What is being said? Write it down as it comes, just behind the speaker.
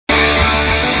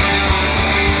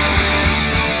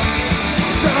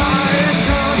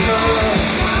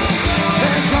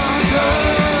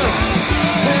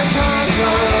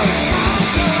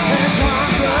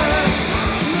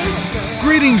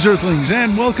Greetings, Earthlings,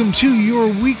 and welcome to your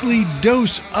weekly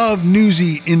dose of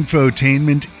newsy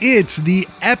infotainment. It's the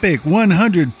epic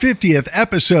 150th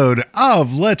episode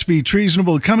of Let's Be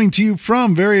Treasonable, coming to you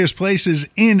from various places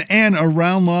in and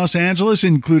around Los Angeles,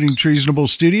 including Treasonable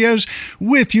Studios,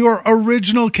 with your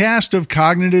original cast of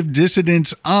cognitive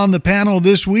dissidents on the panel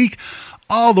this week,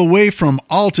 all the way from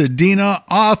Altadena,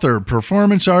 author,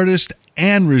 performance artist,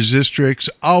 and Resistrix.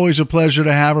 Always a pleasure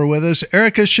to have her with us,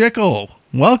 Erica Schickel.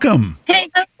 Welcome. Hey,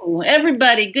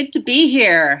 everybody. Good to be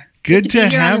here. Good to be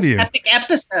here have on this you. Epic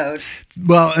episode.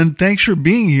 Well, and thanks for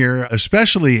being here,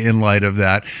 especially in light of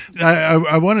that.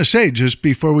 I want to say, just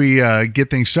before we get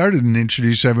things started and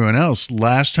introduce everyone else,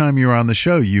 last time you were on the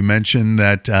show, you mentioned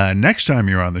that next time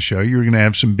you're on the show, you're going to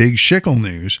have some big Schickel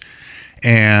news.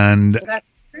 And that's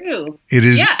true. It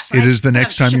is, yes, it is the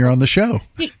next time you're on the show.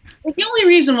 The only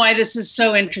reason why this is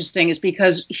so interesting is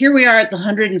because here we are at the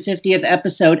 150th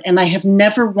episode, and I have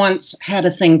never once had a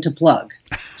thing to plug.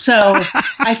 So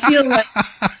I feel like...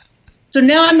 So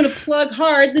now I'm going to plug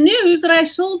hard the news that I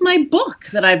sold my book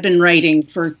that I've been writing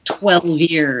for 12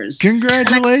 years.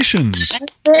 Congratulations. I'm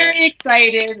very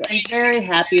excited. I'm very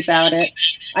happy about it.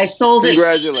 I sold it.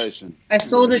 Congratulations. I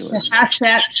sold it to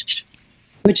Hachette,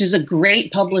 which is a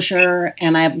great publisher,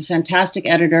 and I have a fantastic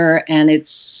editor, and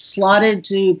it's slotted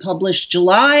to publish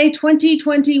July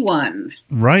 2021.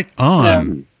 Right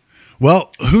on.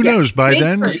 Well, who knows? By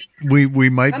then, we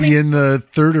might be in the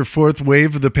third or fourth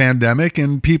wave of the pandemic,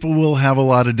 and people will have a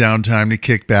lot of downtime to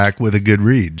kick back with a good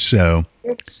read. So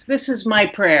this is my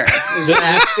prayer. Is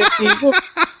that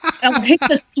I'll hit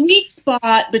the sweet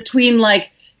spot between,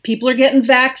 like, people are getting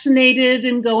vaccinated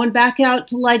and going back out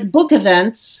to, like, book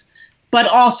events, but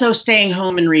also staying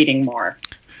home and reading more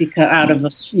because out of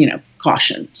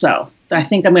caution. So I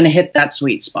think I'm going to hit that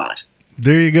sweet spot.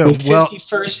 There you go. Well,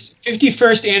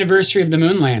 51st anniversary of the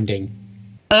moon landing.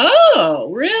 Oh,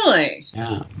 really?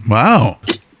 Yeah. Wow.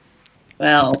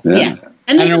 Well, yes.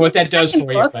 And I don't know what that does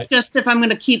for you, but just if I'm going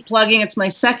to keep plugging, it's my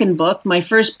second book. My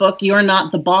first book, You're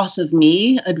Not the Boss of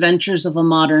Me, Adventures of a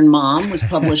Modern Mom, was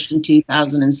published in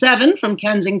 2007 from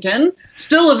Kensington.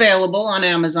 Still available on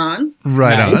Amazon.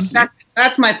 Right nice. on.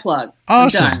 That's my plug.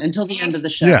 Awesome. I'm done until the end of the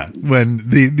show. Yeah, when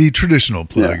the traditional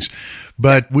plugs. Yeah.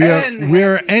 But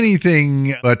we're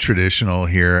anything but traditional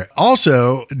here.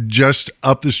 Also, just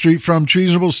up the street from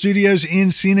Treasonable Studios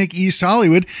in scenic East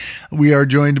Hollywood, we are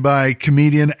joined by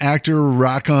comedian, actor,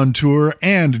 raconteur,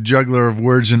 and juggler of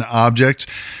words and objects.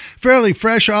 Fairly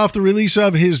fresh off the release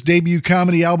of his debut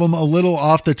comedy album, A Little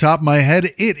Off the Top of My Head,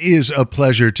 it is a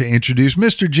pleasure to introduce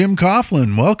Mr. Jim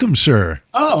Coughlin. Welcome, sir.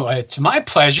 Oh, it's my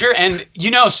pleasure. And,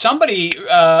 somebody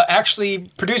actually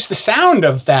produced the sound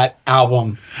of that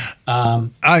album,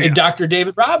 Dr.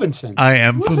 David Robinson. I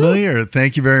am familiar.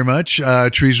 Thank you very much.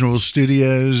 Treasonable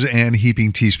Studios and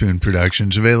Heaping Teaspoon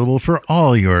Productions, available for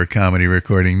all your comedy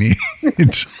recording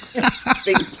needs.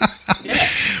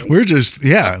 We're just,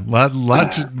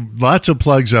 lots of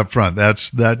plugs up front. That's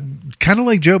kind of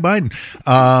like Joe Biden.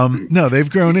 No, they've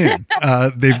grown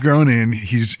in.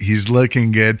 He's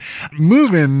looking good.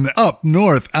 Moving up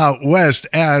north, out west,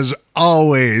 as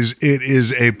always, it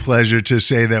is a pleasure to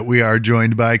say that we are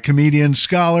joined by comedian,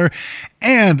 scholar,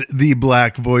 and the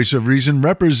Black voice of reason,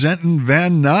 representing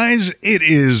Van Nuys. It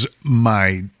is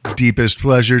my deepest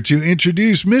pleasure to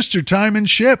introduce Mr. Timon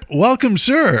Ship. Welcome,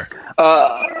 sir.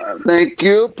 Thank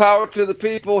you. Power to the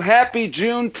people. Happy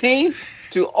Juneteenth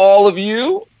to all of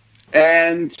you,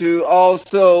 and to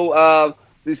also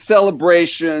the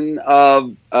celebration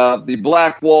of the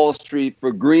Black Wall Street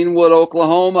for Greenwood,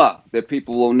 Oklahoma, that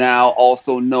people will now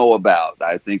also know about.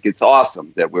 I think it's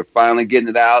awesome that we're finally getting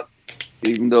it out,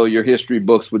 even though your history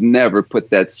books would never put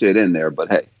that shit in there.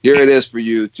 But hey, here it is for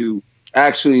you to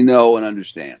actually know and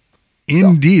understand.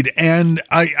 Indeed. And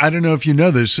I don't know if you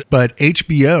know this, but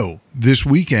HBO this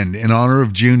weekend, in honor of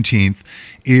Juneteenth,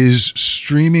 is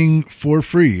streaming for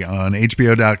free on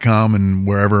HBO.com and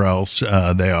wherever else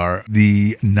they are.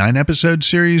 The 9-episode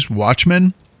series,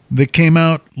 Watchmen, that came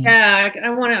out. Yeah,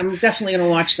 I'm definitely going to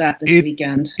watch that this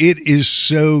weekend. It is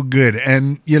so good.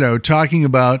 And, talking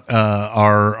about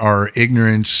our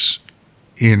ignorance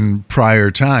in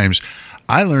prior times,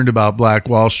 I learned about Black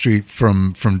Wall Street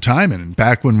from Timon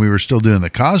back when we were still doing the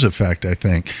Cause Effect, I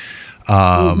think.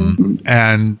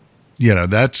 And,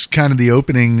 that's kind of the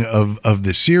opening of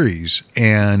the series.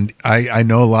 And I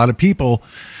know a lot of people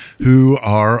who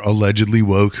are allegedly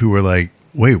woke who are like,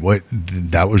 wait, what?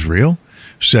 That was real?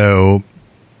 So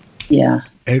yeah.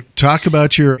 Talk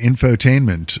about your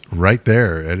infotainment right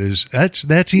there.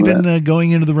 That's even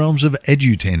going into the realms of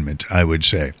edutainment, I would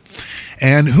say.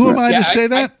 And who am I to say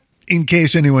that? in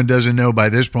case anyone doesn't know by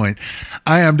this point,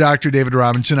 I am Dr. David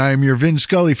Robinson. I am your Vin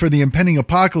Scully for the impending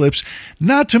apocalypse,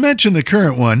 not to mention the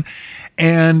current one.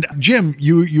 And Jim,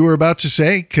 you were about to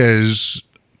say, because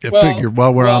I figured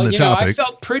while we're on the topic. I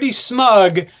felt pretty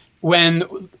smug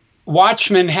when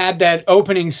Watchmen had that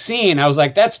opening scene. I was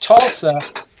like, that's Tulsa.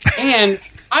 And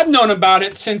I've known about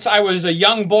it since I was a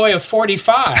young boy of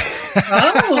 45.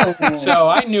 Oh. So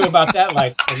I knew about that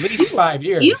like at least 5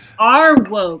 years. You are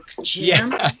woke,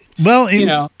 Jim. Yeah. Well,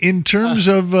 in terms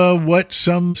of what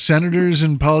some senators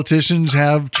and politicians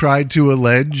have tried to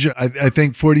allege, I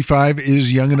think 45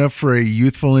 is young enough for a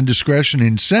youthful indiscretion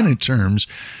in Senate terms.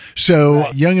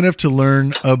 So young enough to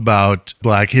learn about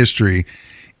Black history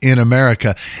in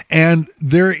America. And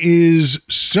there is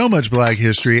so much Black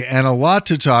history and a lot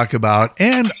to talk about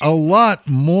and a lot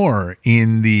more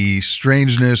in the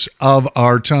strangeness of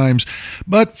our times.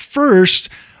 But first,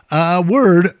 a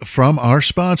word from our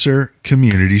sponsor,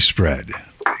 Community Spread.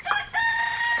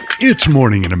 It's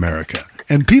morning in America,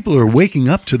 and people are waking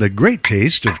up to the great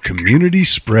taste of Community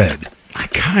Spread. I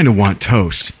kind of want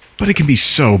toast, but it can be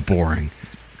so boring.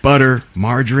 Butter,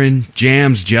 margarine,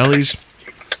 jams, jellies.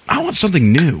 I want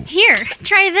something new. Here,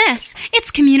 try this.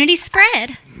 It's Community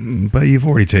Spread. But you've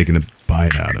already taken a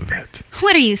bite out of it.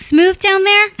 What are you, smooth down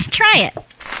there? Try it.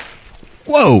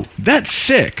 Whoa, that's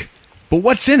sick. But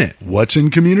what's in it? What's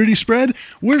in Community Spread?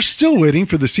 We're still waiting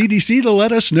for the CDC to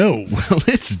let us know. Well,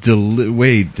 it's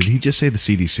wait, did he just say the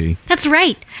CDC? That's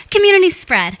right. Community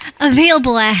Spread.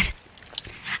 Available at...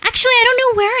 Actually, I don't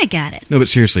know where I got it. No, but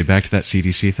seriously, back to that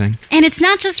CDC thing. And it's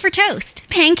not just for toast.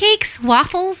 Pancakes,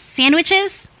 waffles,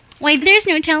 sandwiches. Why, there's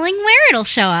no telling where it'll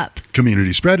show up.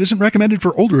 Community Spread isn't recommended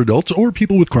for older adults or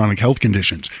people with chronic health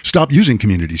conditions. Stop using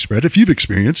Community Spread if you've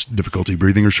experienced difficulty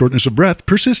breathing or shortness of breath,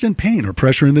 persistent pain or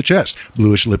pressure in the chest,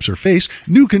 bluish lips or face,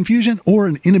 new confusion, or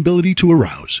an inability to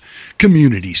arouse.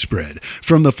 Community Spread.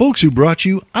 From the folks who brought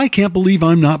you I Can't Believe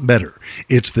I'm Not Better.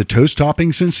 It's the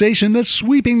toast-topping sensation that's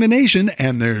sweeping the nation,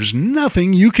 and there's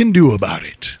nothing you can do about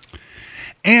it.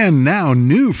 And now,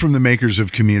 new from the makers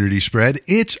of Community Spread,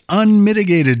 it's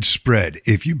Unmitigated Spread.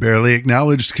 If you barely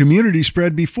acknowledged Community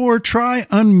Spread before, try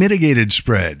Unmitigated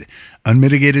Spread.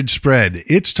 Unmitigated Spread.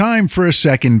 It's time for a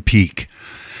second peek.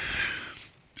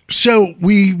 So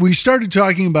we started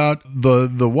talking about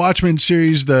the Watchmen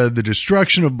series, the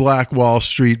destruction of Black Wall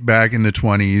Street back in the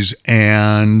 1920s,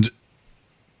 and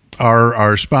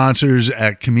our sponsors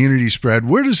at Community Spread.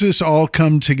 Where does this all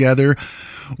come together?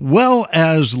 Well,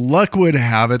 as luck would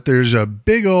have it, there's a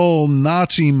big old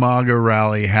Nazi MAGA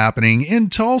rally happening in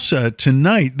Tulsa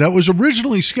tonight that was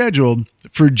originally scheduled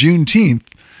for Juneteenth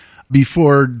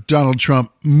before Donald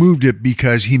Trump moved it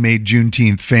because he made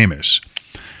Juneteenth famous.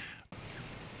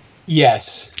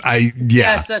 Yes.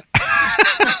 Yes.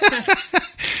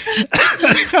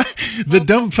 The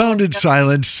dumbfounded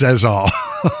silence says all.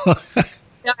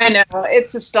 I know.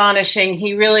 It's astonishing.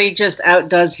 He really just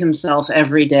outdoes himself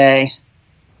every day.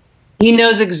 He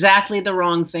knows exactly the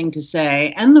wrong thing to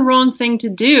say and the wrong thing to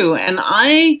do. And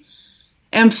I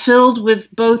am filled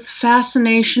with both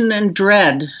fascination and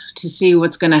dread to see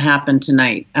what's going to happen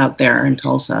tonight out there in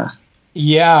Tulsa.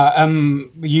 Yeah.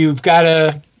 You've got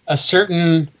a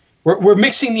certain... We're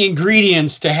mixing the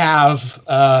ingredients to have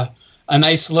a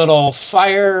nice little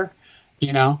fire,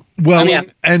 you know. Well,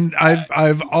 and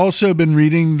I've also been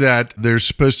reading that there's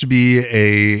supposed to be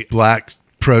a Black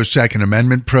pro-Second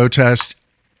Amendment protest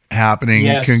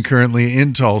happening concurrently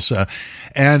in Tulsa.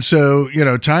 And so,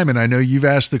 Timon, I know you've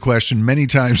asked the question many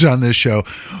times on this show.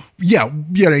 Yeah,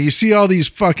 you see all these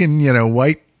fucking,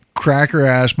 white cracker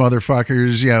ass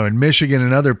motherfuckers, in Michigan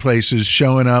and other places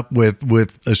showing up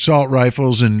with assault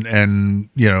rifles and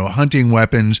hunting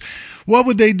weapons. What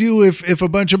would they do if a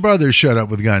bunch of brothers showed up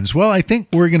with guns? Well, I think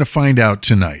we're going to find out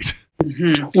tonight.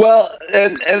 Mm-hmm. Well,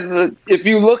 and if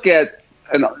you look at,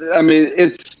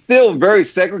 it's still very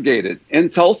segregated in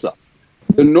Tulsa.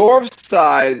 The north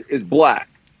side is black.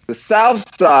 The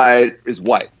south side is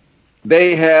white.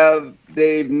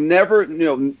 They've never,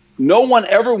 no one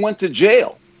ever went to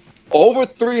jail. Over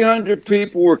 300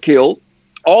 people were killed.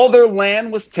 All their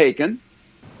land was taken.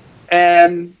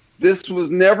 And this was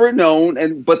never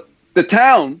known. But the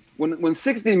town, when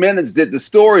 60 Minutes did the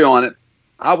story on it,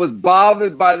 I was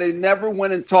bothered by they never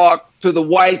went and talked to the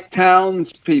white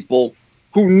townspeople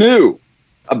who knew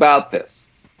about this.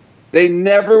 They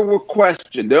never were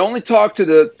questioned. They only talked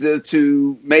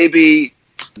to maybe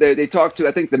they talked to,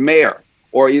 I think, the mayor,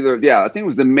 or I think it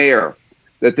was the mayor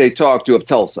that they talked to of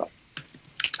Tulsa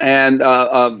and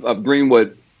of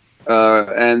Greenwood,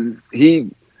 and he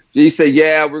said,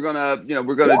 we're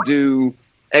gonna do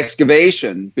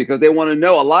excavation because they want to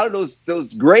know a lot of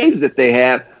those graves that they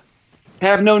have.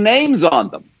 have no names on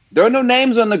them. There are no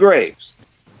names on the graves.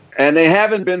 And they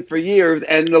haven't been for years.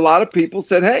 And a lot of people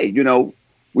said, hey, you know,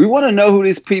 we want to know who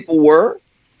these people were.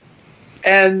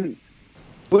 And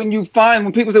when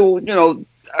people say, well, you know,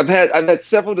 I've had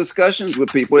several discussions with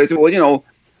people. They say, well, you know,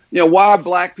 why are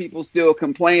black people still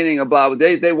complaining about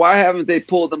why haven't they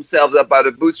pulled themselves up by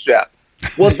their bootstrap?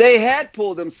 Well, they had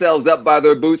pulled themselves up by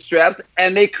their bootstraps,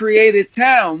 and they created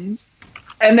towns,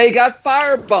 and they got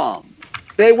firebombed.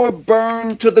 They were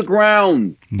burned to the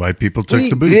ground. White people took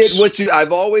the boots.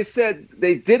 I've always said,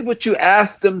 they did what you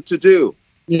asked them to do.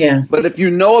 Yeah. But if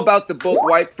you know about the book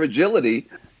White Fragility,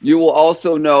 you will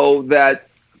also know that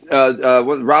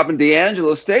what Robin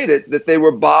DiAngelo stated, that they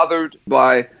were bothered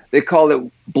by, they call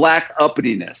it black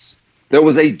uppityness. There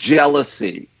was a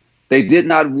jealousy. They did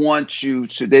not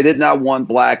want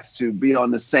blacks to be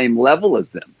on the same level as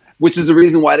them, which is the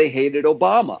reason why they hated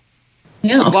Obama.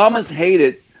 Yeah. Obama's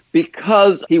hated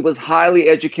because he was highly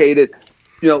educated,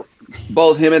 you know,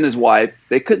 both him and his wife.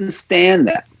 They couldn't stand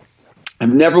that.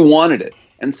 I've never wanted it.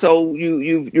 And so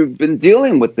you've been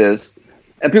dealing with this,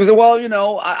 and people say, well, you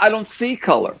know, I don't see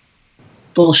color.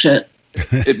 Bullshit.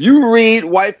 If you read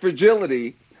White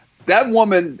Fragility, that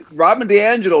woman, Robin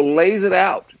DiAngelo, lays it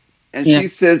out. And she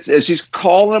says, and she's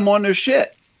calling them on their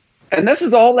shit. And this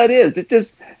is all that is.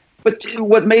 But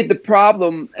what made the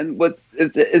problem and what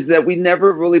is that we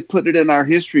never really put it in our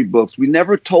history books. We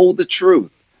never told the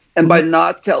truth. And by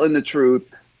not telling the truth,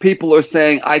 people are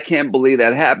saying, I can't believe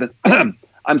that happened.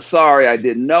 I'm sorry, I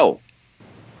didn't know.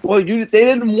 Well, they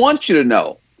didn't want you to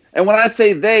know. And when I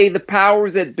say they, the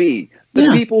powers that be, the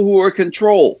people who are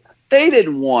controlled, they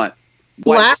didn't want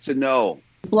whites to know.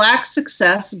 Black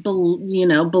success,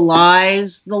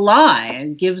 belies the lie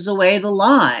and gives away the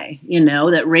lie,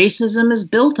 that racism is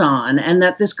built on and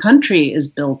that this country is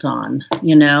built on,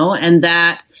 and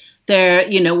that there,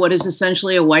 what is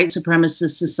essentially a white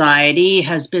supremacist society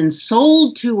has been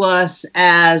sold to us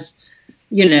as,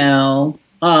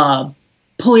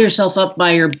 pull yourself up by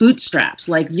your bootstraps.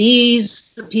 Like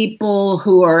the people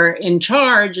who are in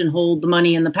charge and hold the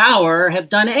money and the power have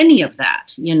done any of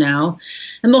that, and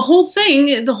the whole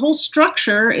thing, the whole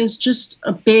structure is just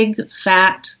a big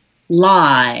fat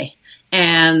lie.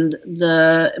 And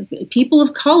the people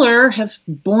of color have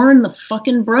borne the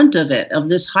fucking brunt of it, of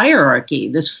this hierarchy,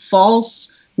 this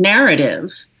false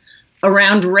narrative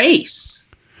around race.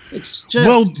 It's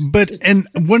just and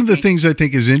one of the things I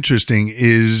think is interesting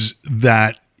is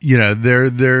that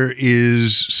there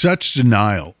is such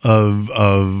denial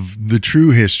of the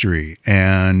true history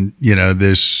and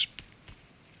this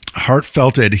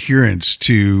heartfelt adherence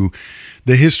to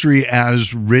the history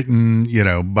as written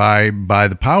by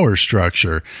the power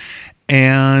structure.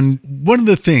 And one of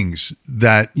the things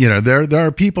that, there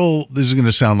are people, this is going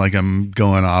to sound like I'm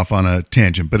going off on a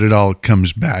tangent, but it all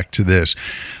comes back to this.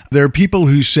 There are people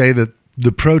who say that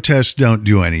the protests don't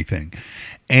do anything.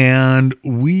 And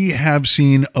we have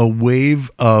seen a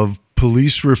wave of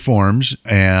police reforms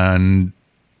and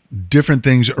different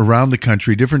things around the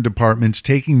country, different departments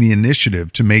taking the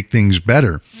initiative to make things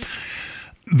better.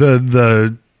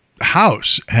 The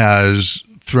House has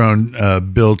thrown a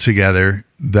bill together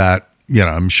that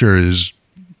I'm sure is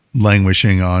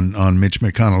languishing on Mitch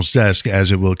McConnell's desk, as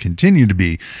it will continue to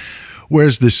be.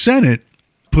 Whereas the Senate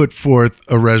put forth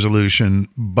a resolution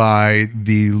by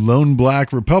the lone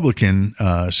black Republican,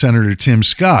 Senator Tim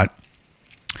Scott.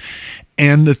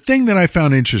 And the thing that I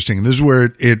found interesting, this is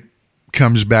where it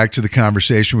comes back to the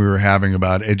conversation we were having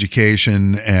about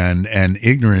education and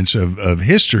ignorance of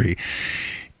history.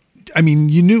 I mean,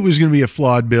 you knew it was going to be a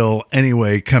flawed bill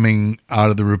anyway coming out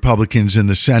of the Republicans in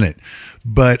the Senate.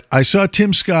 But I saw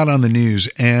Tim Scott on the news,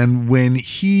 and when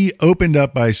he opened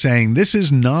up by saying, this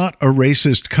is not a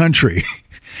racist country,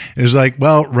 it was like,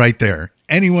 well, right there.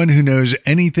 Anyone who knows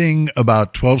anything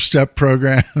about 12-step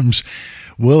programs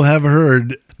will have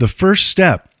heard the first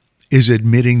step is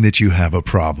admitting that you have a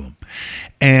problem.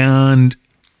 And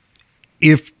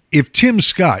if Tim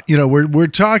Scott, we're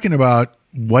talking about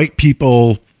white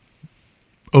people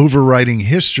overwriting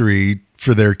history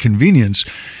for their convenience.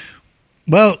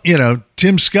 Well,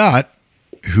 Tim Scott,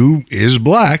 who is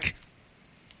black,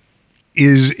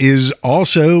 is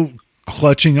also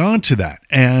clutching on to that.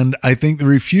 And I think the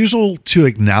refusal to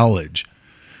acknowledge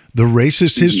the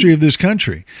racist history of this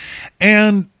country,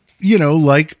 and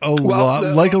like a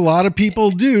lot of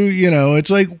people do, it's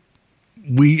like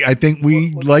I think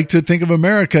we like to think of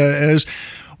America as,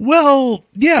 well,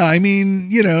 yeah, I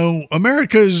mean,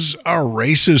 America's our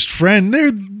racist friend.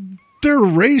 They're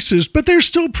racist, but they're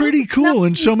still pretty cool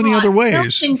in so many other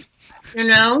ways.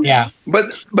 Yeah.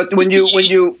 But when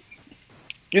you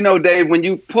Dave, when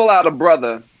you pull out a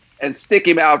brother and stick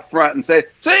him out front and say,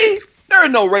 see, there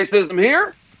is no racism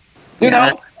here. You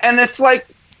know? And it's like,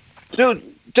 dude,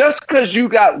 just because you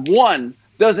got one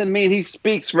doesn't mean he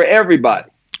speaks for everybody.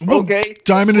 Well, okay?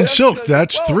 Diamond and Silk,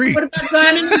 that's 3. What about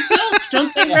Diamond and Silk?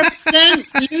 Don't they represent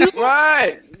you?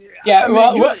 Right.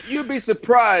 Yeah, you'd be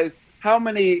surprised how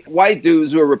many white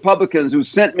dudes who are Republicans who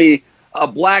sent me a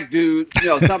black dude,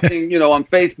 something, on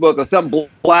Facebook, or some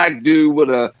black dude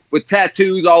with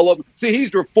tattoos all over. See,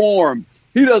 he's reformed.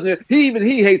 He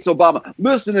hates Obama.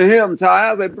 Listen to him, Ty.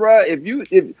 I was like, bro,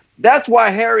 if that's why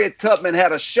Harriet Tubman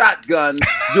had a shotgun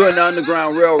during the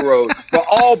Underground Railroad. For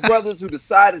all brothers who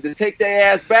decided to take their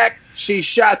ass back, she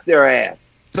shot their ass.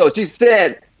 So she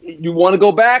said, you want to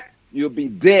go back? You'll be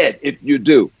dead if you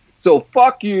do. So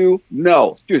fuck you.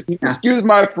 No. Excuse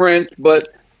my French, but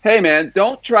hey, man,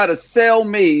 don't try to sell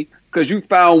me because you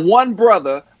found one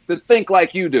brother that think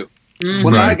like you do.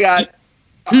 When I got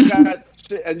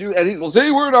shit, and he will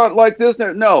say, we're not like this.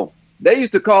 No. They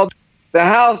used to call the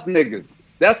house niggas.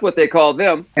 That's what they call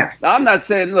them. Yeah. Now, I'm not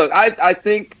saying, look, I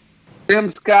think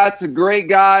Tim Scott's a great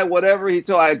guy, whatever he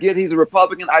told. I get he's a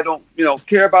Republican. I don't,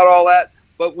 care about all that.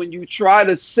 But when you try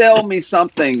to sell me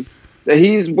something that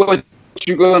he's what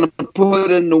you're going to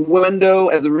put in the window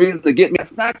as a reason to get me,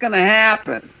 it's not going to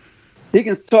happen. He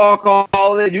can talk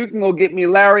all that. You can go get me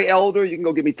Larry Elder. You can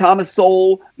go get me Thomas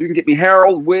Sowell. You can get me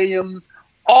Harold Williams.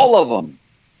 All of them.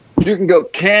 You can go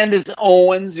Candace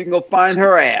Owens. You can go find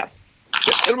her ass.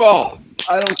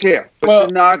 I don't care. But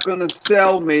you're not going to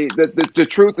sell me that the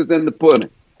truth is in the pudding.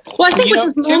 Well, I think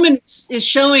what this moment is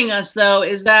showing us, though,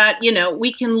 is that,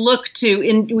 we can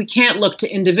we can't look to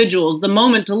individuals. The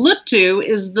moment to look to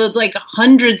is the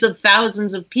hundreds of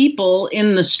thousands of people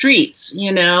in the streets,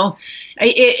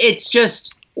 It's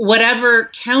just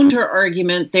whatever counter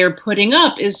argument they're putting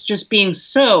up is just being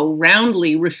so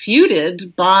roundly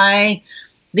refuted by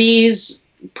these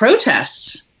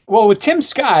protests. Well, with Tim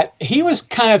Scott, he was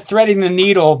kind of threading the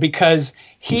needle because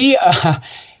he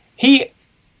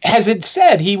as it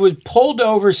said, he was pulled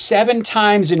over 7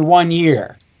 times in 1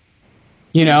 year,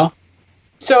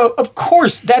 So, of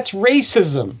course, that's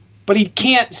racism. But he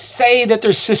can't say that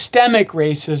there's systemic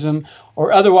racism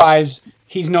or otherwise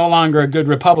he's no longer a good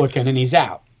Republican and he's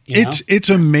out. It's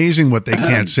amazing what they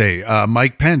can't say.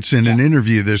 Mike Pence in an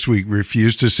interview this week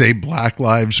refused to say Black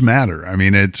Lives Matter. I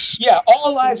mean,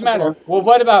 all lives matter. Well,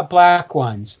 what about black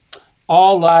ones?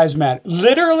 All lives matter.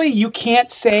 Literally, you can't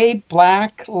say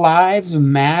Black Lives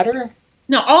Matter?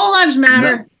 No, all lives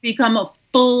matter become a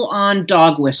full-on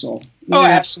dog whistle. Oh,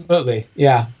 absolutely.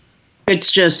 Yeah.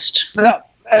 It's just... No,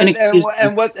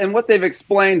 and what they've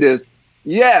explained is,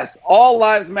 yes, all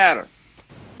lives matter.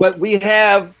 But we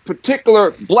have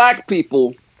particular black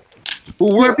people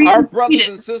who were our brothers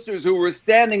and sisters who were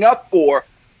standing up for,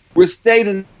 were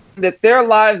stating that their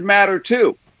lives matter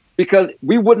too. Because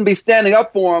we wouldn't be standing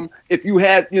up for them if you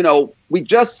had, we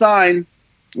just signed,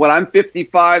 I'm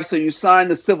 55, so you signed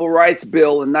the Civil Rights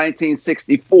Bill in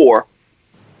 1964.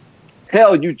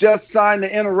 Hell, you just signed the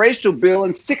interracial bill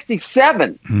in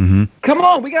 67. Mm-hmm. Come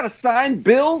on, we got to sign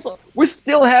bills. We're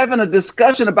still having a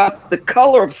discussion about the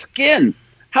color of skin.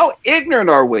 How ignorant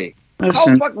are we?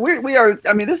 We are.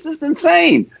 I mean, this is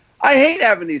insane. I hate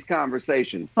having these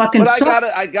conversations, but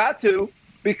I got to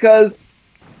because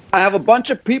I have a bunch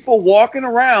of people walking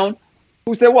around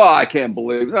who say, "Well, I can't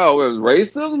believe it was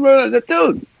racism."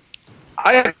 Dude,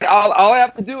 all I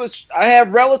have to do is I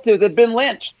have relatives that have been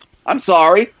lynched. I'm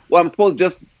sorry. Well, I'm supposed to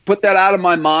just put that out of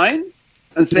my mind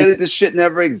and say that this shit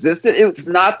never existed. It's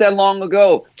not that long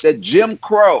ago that Jim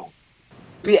Crow.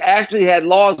 We actually had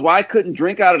laws where I couldn't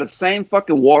drink out of the same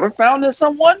fucking water fountain as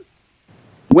someone.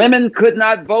 Women could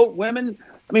not vote.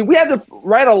 We had to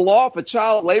write a law for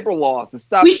child labor laws to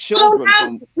stop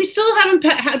children. We still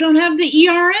don't have the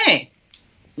ERA. Yeah.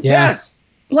 Yes.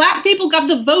 Black people got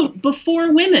the vote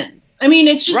before women. I mean,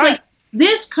 it's just like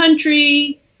this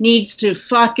country needs to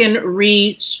fucking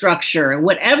restructure.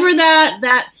 Whatever that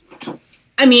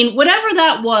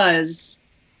was.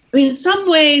 I mean, in some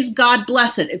ways, God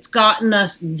bless it. It's gotten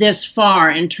us this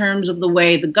far in terms of the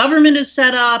way the government is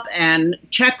set up and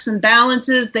checks and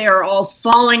balances. They are all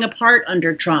falling apart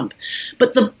under Trump.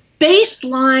 But the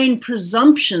baseline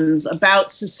presumptions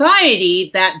about society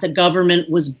that the government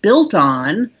was built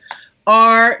on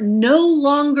are no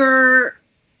longer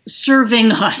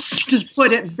serving us, to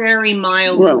put it very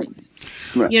mildly.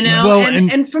 Right.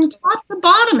 And from top to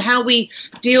bottom, how we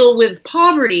deal with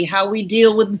poverty, how we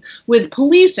deal with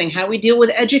policing, how we deal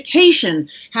with education,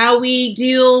 how we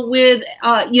deal with,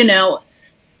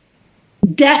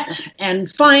 debt and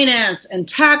finance and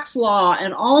tax law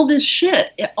and all this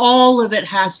shit, all of it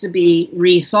has to be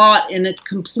rethought in a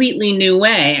completely new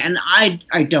way. And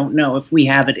I don't know if we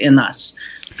have it in us,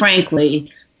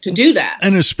 frankly, to do that.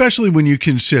 And especially when you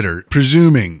consider,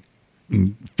 presuming,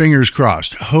 fingers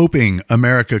crossed, hoping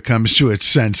America comes to its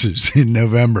senses in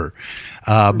November.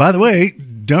 By the way,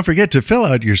 don't forget to fill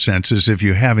out your census if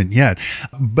you haven't yet.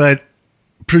 But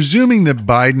presuming that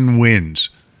Biden wins,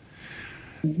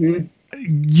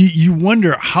 you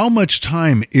wonder how much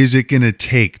time is it going to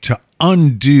take to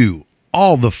undo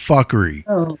all the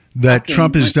fuckery that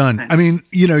Trump has done. I mean,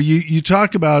 you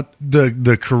talk about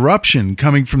the corruption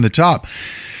coming from the top.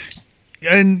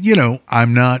 And,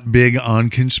 I'm not big on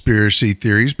conspiracy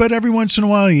theories, but every once in a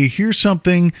while you hear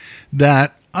something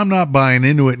that I'm not buying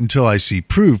into it until I see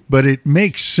proof, but it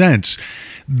makes sense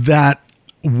that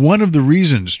one of the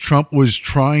reasons Trump was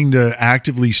trying to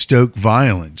actively stoke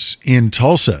violence in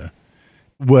Tulsa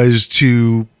was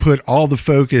to put all the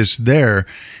focus there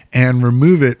and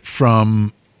remove it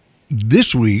from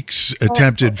this week's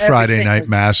attempted Friday night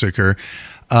massacre,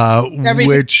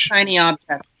 which tiny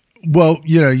object. Well,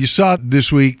 you saw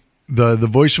this week, the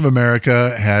Voice of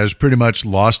America has pretty much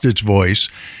lost its voice,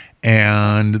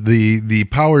 and the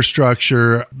power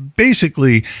structure,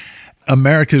 basically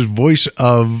America's voice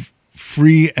of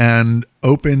free and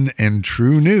open and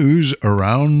true news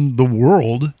around the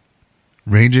world,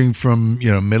 ranging from,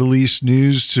 Middle East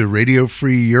news to Radio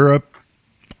Free Europe,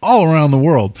 all around the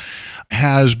world,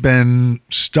 has been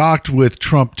stocked with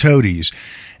Trump toadies.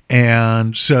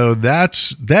 And so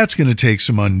that's going to take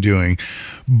some undoing.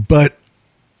 But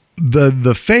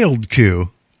the failed coup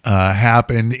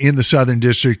happened in the Southern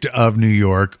District of New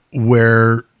York,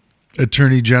 where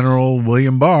Attorney General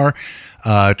William Barr,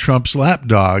 Trump's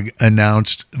lapdog,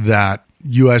 announced that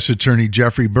U.S. Attorney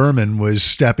Jeffrey Berman was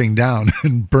stepping down.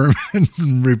 And Berman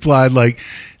replied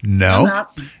no,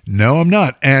 I'm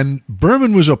not. And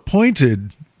Berman was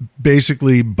appointed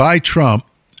basically by Trump,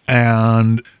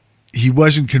 and he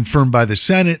wasn't confirmed by the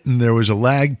Senate, and there was a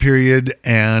lag period,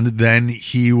 and then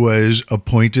he was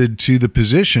appointed to the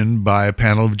position by a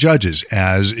panel of judges,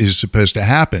 as is supposed to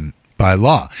happen by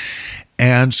law.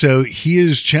 And so he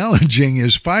is challenging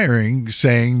his firing,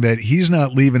 saying that he's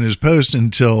not leaving his post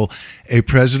until a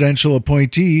presidential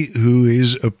appointee who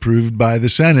is approved by the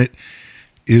Senate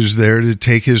is there to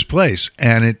take his place.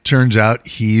 And it turns out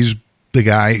he's the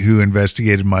guy who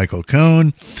investigated Michael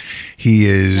Cohen. He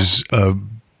is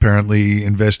apparently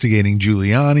investigating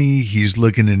Giuliani. He's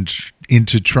looking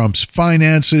into Trump's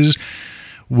finances,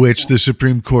 which the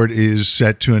Supreme Court is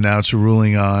set to announce a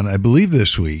ruling on, I believe,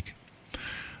 this week.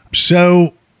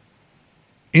 So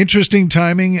interesting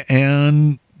timing,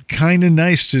 and kind of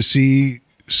nice to see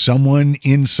someone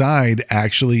inside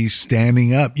actually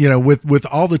standing up, with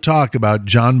all the talk about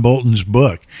John Bolton's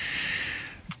book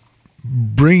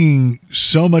bringing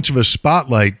so much of a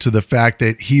spotlight to the fact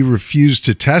that he refused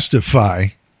to testify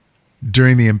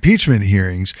during the impeachment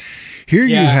hearings. Here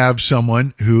you have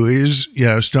someone who is,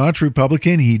 staunch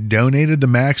Republican. He donated the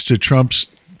max to Trump's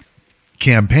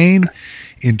campaign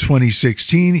in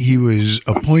 2016. He was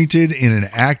appointed in an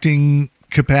acting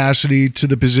capacity to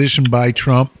the position by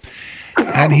Trump,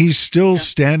 and he's still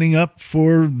standing up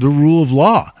for the rule of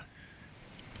law.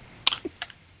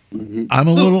 I'm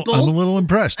a little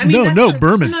impressed. I mean, no,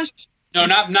 Berman. No,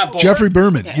 not Bolton. Jeffrey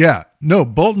Berman. Okay. Yeah. No,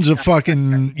 Bolton's a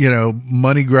fucking,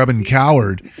 money grubbing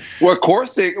coward. Well,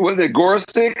 Gorsuch, was it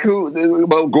Gorsuch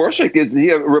Gorsuch, is he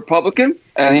a Republican?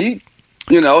 And he's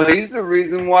the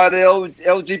reason why the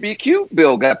LGBTQ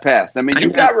bill got passed. I mean, you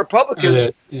got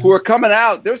Republicans who are coming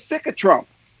out. They're sick of Trump.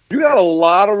 You got a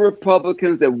lot of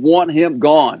Republicans that want him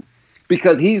gone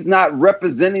because he's not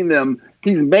representing them.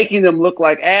 He's making them look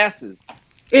like asses.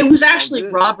 It was actually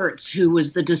Roberts who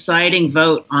was the deciding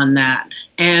vote on that.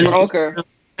 And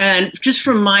and just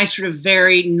from my sort of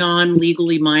very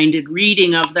non-legally minded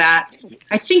reading of that,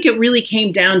 I think it really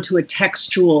came down to a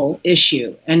textual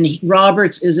issue. And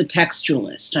Roberts is a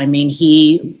textualist. I mean,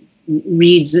 he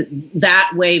reads it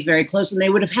that way very close. And they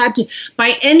would have had to,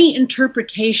 by any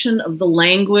interpretation of the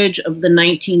language of the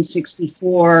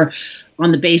 1964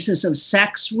 on the basis of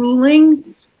sex ruling,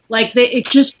 it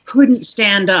just couldn't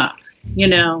stand up.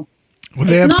 Well,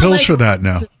 they have pills for that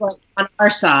now. On our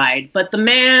side, but the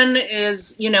man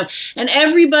is, and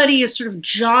everybody is sort of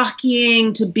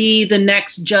jockeying to be the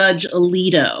next Judge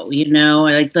Alito,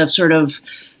 like the sort of,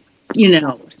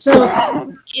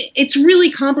 so it's really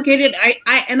complicated.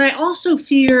 I also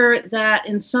fear that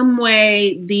in some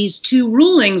way these two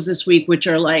rulings this week, which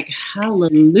are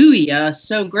hallelujah,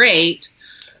 so great,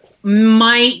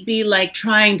 might be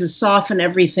trying to soften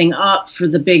everything up for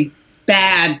the big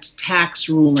bad tax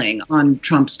ruling on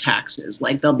Trump's taxes.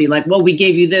 Like they'll be like, well, we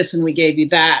gave you this and we gave you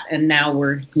that, and now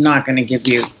we're not going to give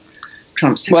you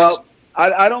Trump's taxes. Well,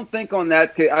 I don't think on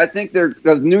that case. I think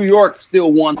because New York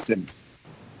still wants him.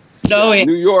 No,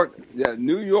 New York. Yeah,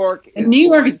 New York. And New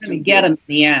York is going to get him in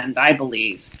the end, I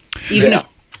believe, even if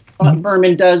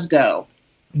Berman does go.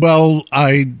 Well,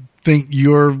 I think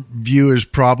your view is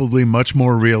probably much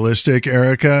more realistic,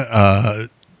 Erica.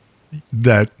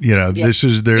 That this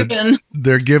is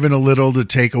they're given a little to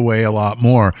take away a lot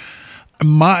more.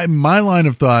 My line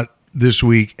of thought this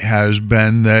week has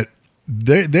been that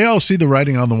they all see the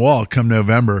writing on the wall come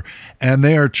November, and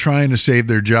they are trying to save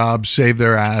their jobs, save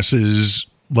their asses,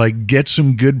 like get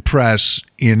some good press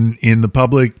in the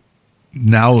public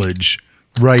knowledge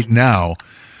right now.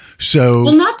 So,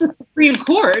 well, not the Supreme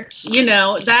Court,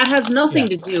 that has nothing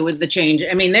to do with the change.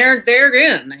 I mean, they're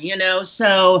in,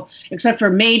 so except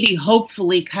for maybe,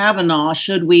 hopefully, Kavanaugh,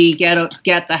 should we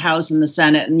get the House and the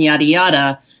Senate and yada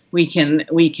yada, we can,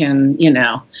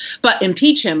 but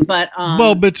impeach him. But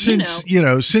but since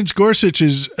since Gorsuch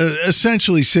is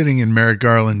essentially sitting in Merrick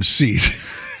Garland's seat,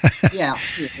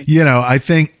 I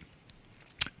think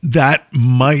that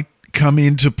might come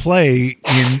into play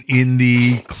in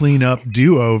the cleanup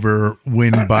do-over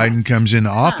when Biden comes into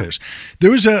office.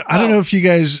 There was I don't know if you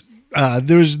guys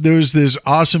there was this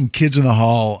awesome Kids in the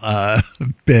Hall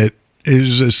bit. It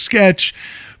was a sketch,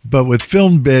 but with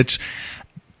filmed bits.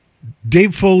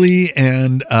 Dave Foley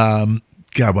and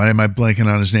God, why am I blanking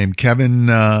on his name? Kevin.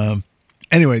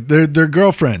 Anyway, their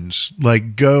girlfriends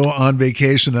like go on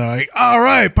vacation. They're like, all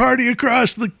right, party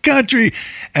across the country,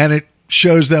 and it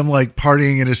shows them like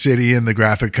partying in a city, and the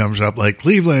graphic comes up like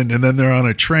Cleveland, and then they're on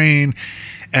a train,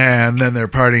 and then they're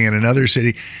partying in another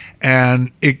city,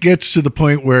 and it gets to the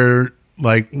point where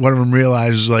like one of them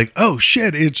realizes like, oh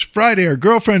shit, it's Friday, our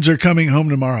girlfriends are coming home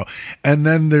tomorrow, and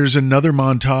then there's another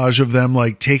montage of them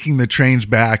like taking the trains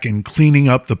back and cleaning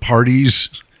up the parties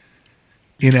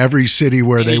in every city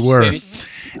where they were.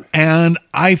 And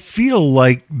I feel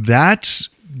like that's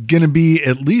going to be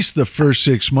at least the first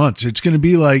 6 months. It's going to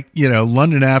be like,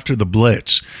 London after the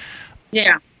Blitz.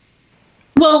 Yeah.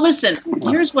 Well, listen,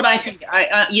 here's what I think.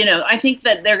 I think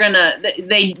that they're going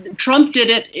to, Trump did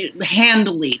it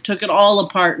handily, took it all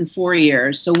apart in 4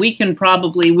 years. So we can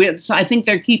probably, I think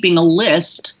they're keeping a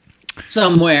list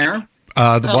somewhere.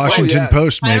 The Washington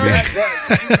Post, maybe.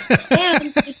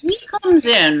 And if he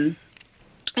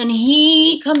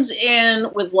comes in,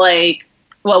 with like,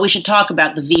 well, we should talk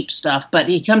about the Veep stuff, but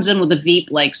he comes in with a Veep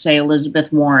like, say,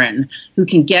 Elizabeth Warren, who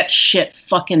can get shit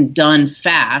fucking done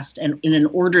fast and in an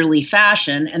orderly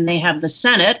fashion, and they have the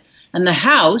Senate and the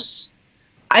House.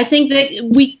 I think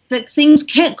that things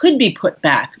could be put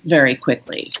back very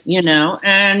quickly,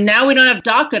 and now we don't have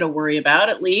DACA to worry about,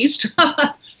 at least.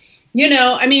 I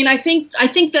mean, I think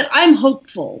that I'm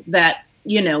hopeful that,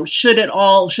 should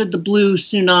the blue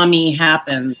tsunami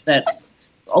happen, that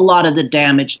a lot of the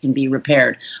damage can be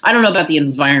repaired. I don't know about the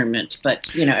environment, but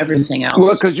everything else.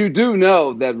 Well, because you do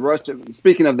know that Russia,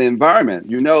 speaking of the environment,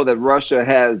 that Russia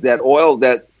has that oil,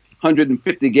 that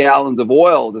 150 gallons of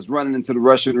oil that's running into the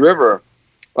Russian River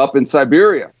up in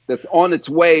Siberia, that's on its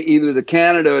way either to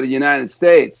Canada or the United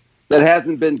States, they have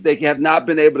not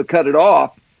been able to cut it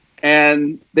off.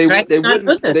 And they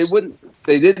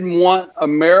didn't want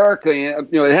America,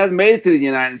 it hasn't made it to the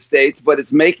United States, but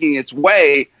it's making its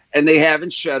way, and they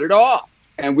haven't shut it off.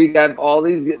 And we got all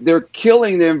these, they're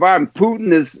killing the environment.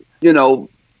 Putin is,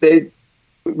 they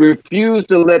refuse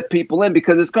to let people in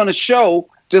because it's going to show,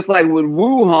 just like with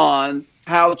Wuhan,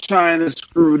 how China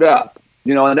screwed up.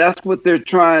 And that's what they're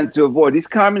trying to avoid. These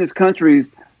communist countries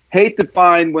hate to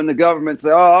find when the government say,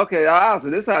 oh, okay, so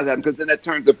this has happened, because then that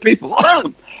turns the people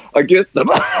against them.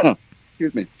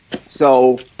 Excuse me.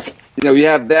 So, you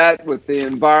have that with the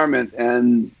environment,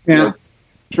 and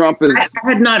Trump is... I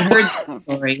had not heard that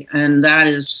story, and that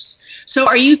is... So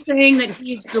are you saying that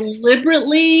he's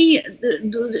deliberately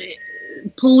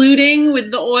polluting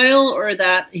with the oil, or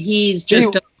that he's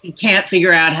just he can't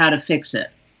figure out how to fix it?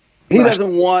 He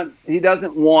doesn't want, and he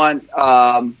didn't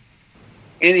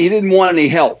want any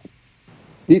help.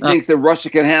 He thinks that Russia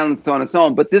can handle it on its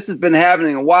own. But this has been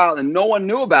happening a while, and no one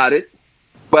knew about it.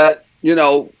 But,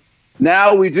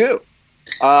 now we do.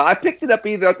 I picked it up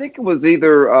I think it was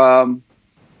either on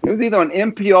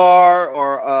NPR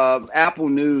or Apple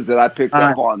News that I picked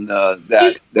up on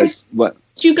that. What?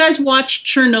 Did you guys watch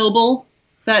Chernobyl,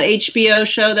 that HBO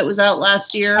show that was out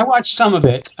last year? I watched some of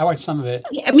it.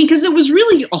 Yeah, I mean, because it was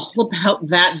really all about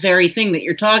that very thing that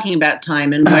you're talking about,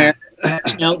 Timon, where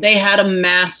They had a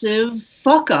massive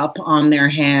fuck up on their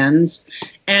hands,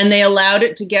 and they allowed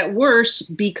it to get worse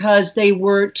because they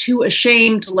were too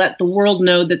ashamed to let the world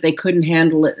know that they couldn't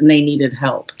handle it and they needed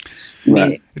help.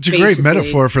 Right. It's a great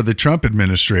metaphor for the Trump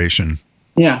administration.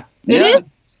 Yeah, it is.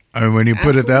 I mean, when you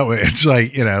put it that way, it's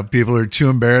like, people are too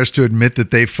embarrassed to admit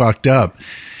that they fucked up.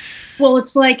 Well,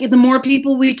 it's like the more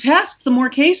people we test, the more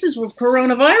cases with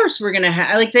coronavirus we're going to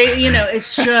have. Like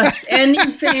it's just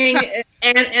anything.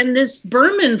 And this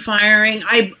Berman firing,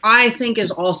 I think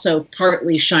is also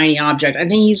partly shiny object. I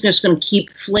think he's just going to keep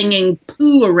flinging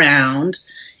poo around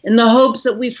in the hopes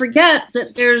that we forget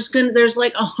that there's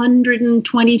like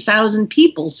 120,000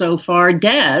 people so far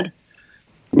dead.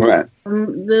 Right.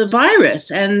 From the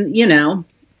virus, and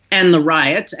and the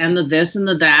riots and the this and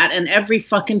the that and every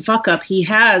fucking fuck up he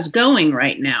has going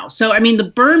right now. So, I mean, the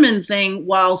Berman thing,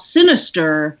 while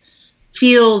sinister,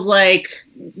 feels like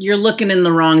you're looking in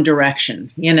the wrong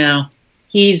direction.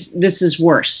 This is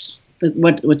worse.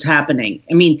 What's happening.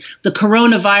 I mean, the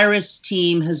coronavirus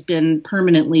team has been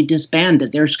permanently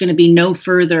disbanded. There's going to be no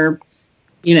further,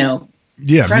 Yeah.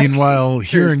 Meanwhile,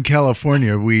 here in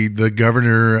California, the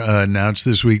governor announced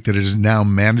this week that it is now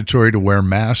mandatory to wear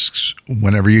masks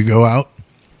whenever you go out.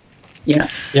 Yeah.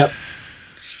 Yep.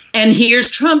 And here's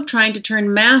Trump trying to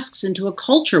turn masks into a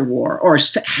culture war, or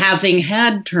having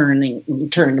had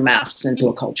turned masks into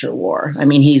a culture war. I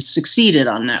mean, he's succeeded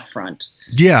on that front.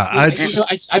 Yeah.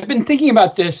 I've been thinking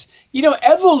about this.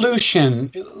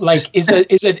 Evolution,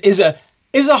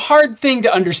 is a hard thing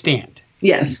to understand.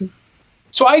 Yes.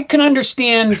 So I can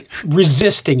understand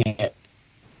resisting it.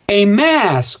 A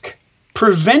mask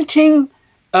preventing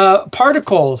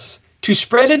particles to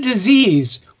spread a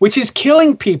disease which is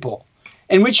killing people,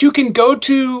 and which you can go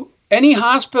to any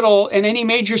hospital in any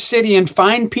major city and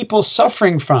find people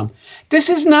suffering from. This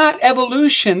is not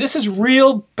evolution. This is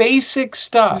real basic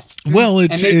stuff. Well,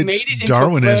 it's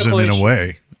Darwinism in a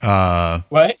way.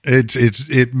 What?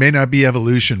 It may not be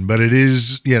evolution, but it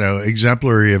is,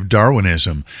 exemplary of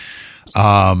Darwinism.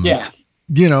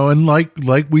 And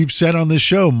like we've said on this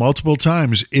show multiple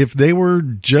times, if they were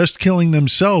just killing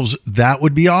themselves, that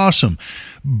would be awesome.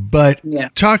 But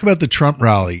talk about the Trump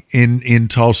rally in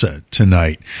Tulsa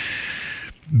tonight.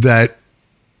 That,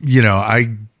 I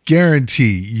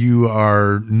guarantee you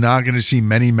are not going to see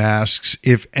many masks.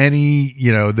 If any,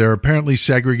 they're apparently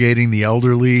segregating the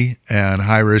elderly and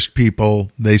high risk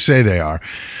people. They say they are,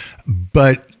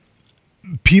 but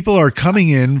people are coming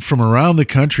in from around the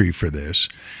country for this.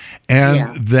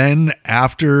 And then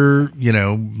after,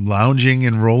 lounging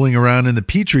and rolling around in the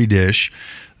Petri dish,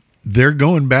 they're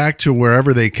going back to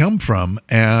wherever they come from,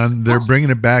 and they're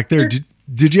bringing it back there.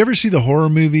 Did you ever see the horror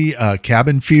movie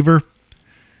Cabin Fever?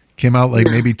 Came out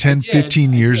maybe 10,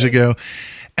 15 years ago.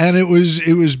 And it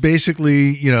was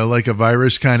basically, like a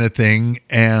virus kind of thing.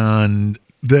 And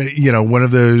one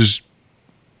of those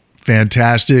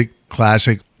fantastic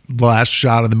classic last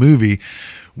shot of the movie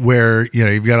where,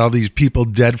 you've got all these people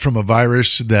dead from a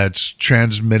virus that's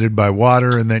transmitted by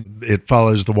water, and then it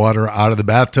follows the water out of the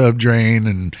bathtub drain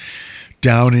and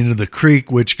down into the creek,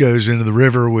 which goes into the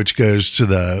river, which goes to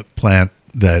the plant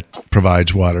that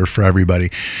provides water for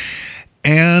everybody.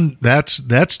 And that's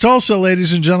Tulsa,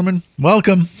 ladies and gentlemen.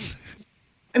 Welcome.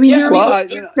 I mean, they're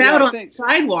out on the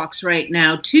sidewalks right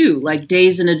now, too, like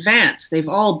days in advance. They've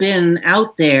all been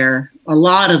out there, a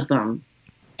lot of them.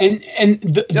 And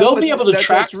they'll be able to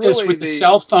track this with the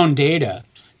cell phone data.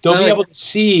 They'll be able to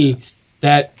see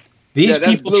that these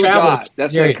people travel.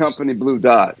 That's their company, Blue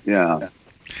Dot. Yeah.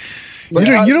 But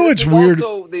what's weird?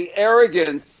 Also, the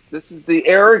arrogance. This is the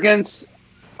arrogance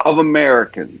of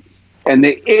Americans and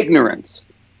the ignorance.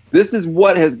 This is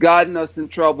what has gotten us in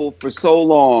trouble for so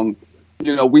long.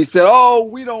 We said, "Oh,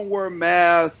 we don't wear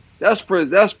masks. That's for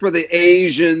the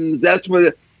Asians. That's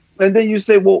for and then you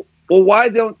say, well, why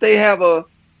don't they have a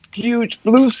huge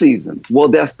flu season? Well,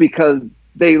 that's because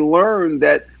they learned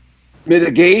that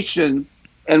mitigation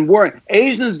and work.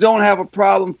 Asians don't have a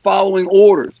problem following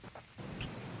orders.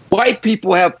 White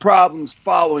people have problems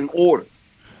following orders.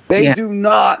 They do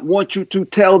not want you to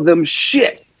tell them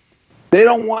shit. They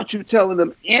don't want you telling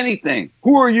them anything.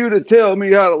 Who are you to tell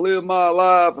me how to live my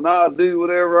life and I'll do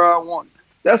whatever I want?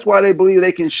 That's why they believe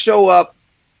they can show up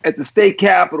at the state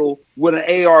capitol with an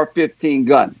AR-15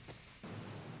 gun.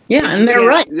 Yeah, and they're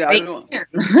right. Yeah, they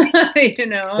can.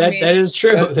 That is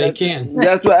true. They can.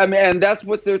 That's what I mean, and that's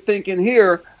what they're thinking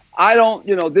here. I don't,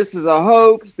 this is a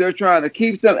hoax. They're trying to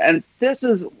keep them, and this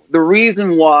is the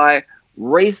reason why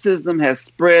racism has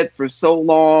spread for so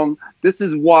long. This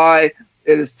is why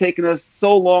it has taken us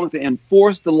so long to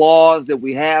enforce the laws that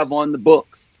we have on the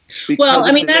books. Well,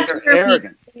 I mean, that's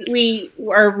where we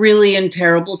are really in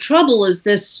terrible trouble is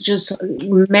this just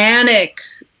manic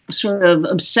sort of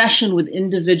obsession with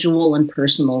individual and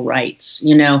personal rights,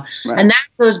 right. And that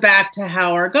goes back to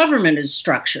how our government is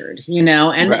structured,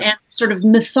 and sort of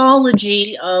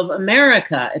mythology of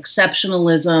America,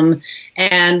 exceptionalism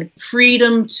and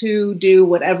freedom to do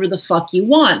whatever the fuck you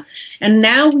want. And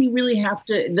now we really have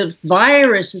to, the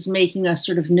virus is making us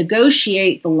sort of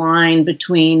negotiate the line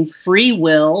between free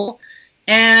will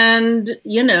and,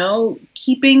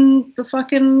 keeping the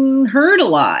fucking herd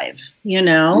alive,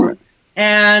 Right.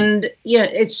 And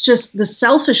it's just the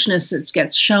selfishness that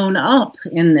gets shown up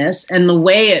in this, and the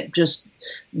way it just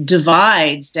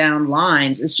divides down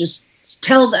lines is just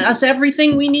tells us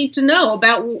everything we need to know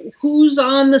about who's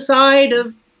on the side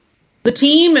of the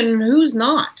team and who's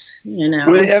not.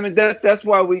 I mean that's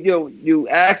why we you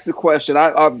asked the question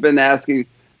I've been asking.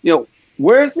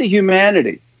 Where's the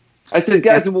humanity? I said,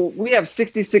 guys, well, we have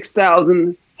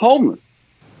 66,000 homeless.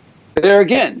 There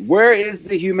again, where is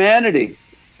the humanity?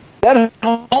 That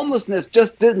homelessness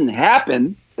just didn't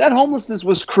happen. That homelessness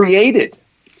was created.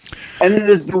 And it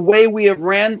is the way we have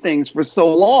ran things for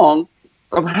so long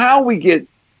of how we get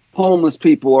homeless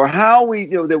people or how we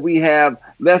that we have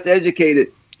less educated.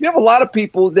 You have a lot of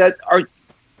people that are,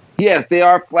 yes, they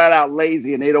are flat out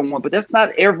lazy and they don't want, but that's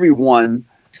not everyone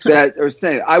that are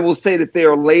saying. I will say that they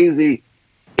are lazy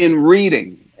in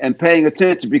reading and paying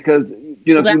attention because, if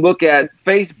you look at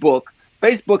Facebook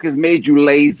has made you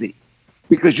lazy.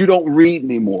 Because you don't read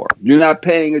anymore. You're not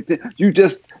paying attention. You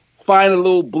just find a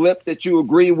little blip that you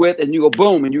agree with and you go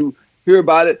boom and you hear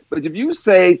about it. But if you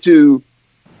say to,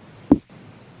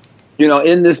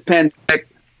 in this pandemic,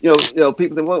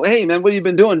 people say, well, hey man, what have you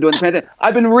been doing during the pandemic?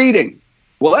 I've been reading.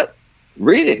 What?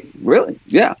 Reading? Really?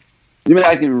 Yeah. You mean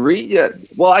I can read? Yeah.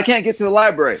 Well, I can't get to the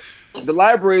library. The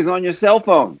library is on your cell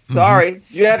phone. Sorry.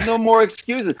 You have no more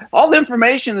excuses. All the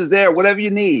information is there, whatever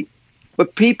you need.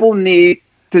 But people need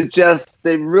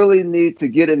they really need to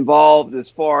get involved as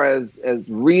far as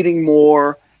reading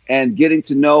more and getting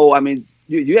to know. I mean,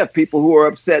 you have people who are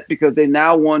upset because they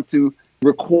now want to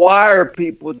require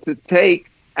people to take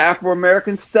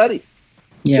Afro-American studies.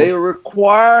 Yeah. They are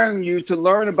requiring you to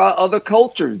learn about other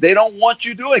cultures. They don't want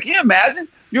you doing it. Can you imagine?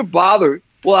 You're bothered.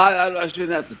 Well, I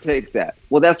shouldn't have to take that.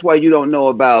 Well, that's why you don't know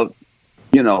about,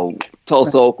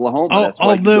 Tulsa, Oklahoma. That's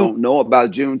why you don't know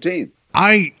about Juneteenth.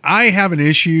 I have an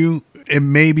issue.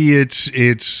 And maybe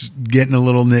it's getting a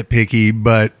little nitpicky,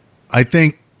 but I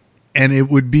think, and it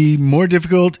would be more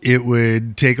difficult. It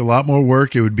would take a lot more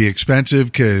work. It would be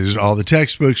expensive because all the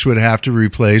textbooks would have to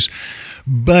replace.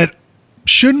 But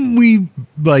shouldn't we,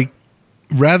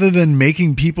 rather than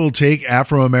making people take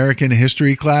Afro-American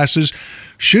history classes,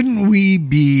 shouldn't we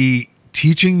be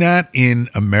teaching that in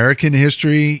American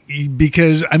history?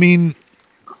 Because, I mean,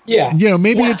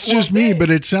 maybe it's just me, but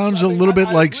it sounds a little bit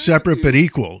like separate but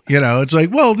equal. It's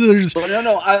like, well, there's.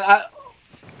 No,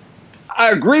 I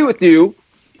agree with you,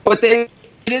 but they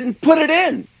didn't put it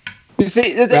in. You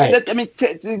see,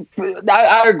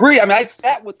 I agree. I mean, I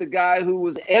sat with the guy who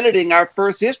was editing our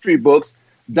first history books,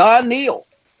 Don Neal.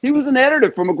 He was an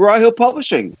editor for McGraw-Hill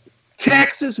Publishing.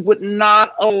 Texas would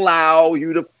not allow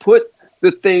you to put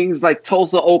the things like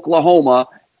Tulsa, Oklahoma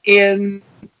in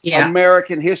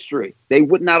American history. They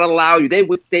would not allow you. They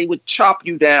would chop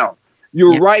you down.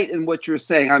 You're right in what you're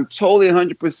saying. I'm totally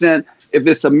 100%. If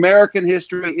it's American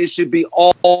history, it should be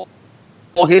all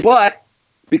history. But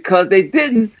because they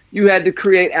didn't, you had to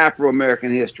create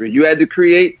Afro-American history. You had to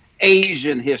create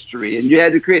Asian history, and you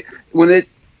had to create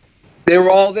they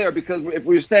were all there. Because if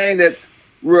we're saying that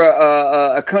we're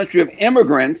a country of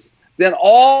immigrants, then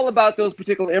all about those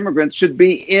particular immigrants should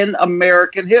be in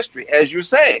American history, as you're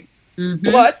saying.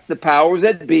 Mm-hmm. But the powers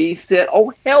that be said,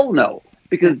 oh, hell no,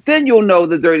 because then you'll know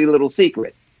the dirty little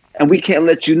secret. And we can't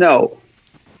let you know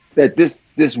that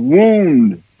this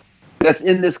wound that's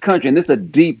in this country, and this is a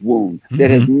deep wound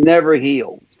that has never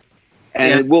healed.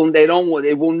 And it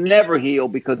will never heal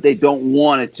because they don't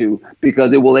want it to,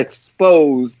 because it will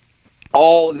expose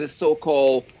all this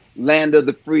so-called land of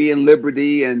the free and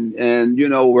liberty and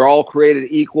we're all created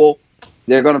equal.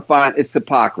 They're going to find it's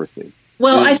hypocrisy.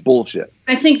 Well, it's bullshit.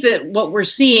 I think that what we're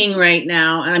seeing right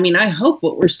now, I mean, I hope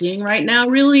what we're seeing right now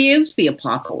really is the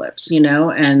apocalypse,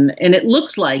 and it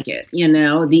looks like it,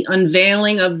 the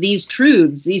unveiling of these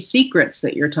truths, these secrets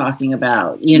that you're talking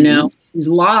about, these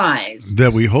lies.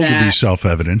 That we hold to be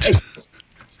self-evident.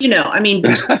 I mean,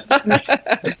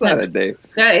 That's not it, Dave.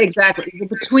 exactly.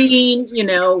 Between,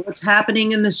 what's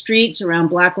happening in the streets around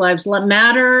Black Lives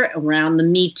Matter, around the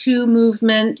Me Too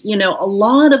movement, a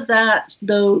lot of that,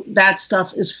 though, that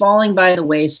stuff is falling by the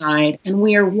wayside. And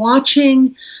we are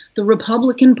watching the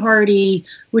Republican Party,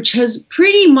 which has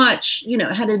pretty much,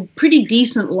 had a pretty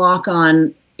decent lock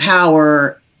on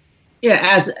power,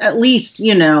 as at least,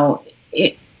 I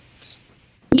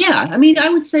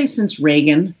would say since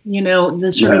Reagan,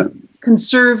 the sort of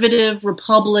conservative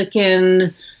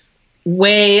Republican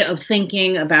way of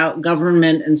thinking about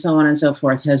government and so on and so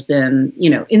forth has been,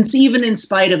 even in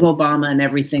spite of Obama and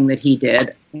everything that he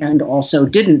did and also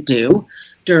didn't do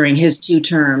during his 2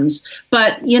 terms.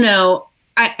 But,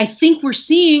 I think we're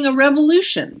seeing a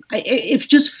revolution. It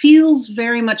just feels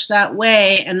very much that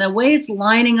way. And the way it's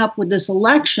lining up with this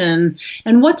election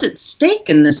and what's at stake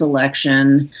in this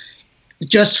election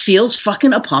just feels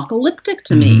fucking apocalyptic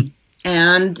to me.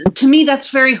 And to me, that's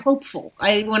very hopeful.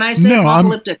 When I say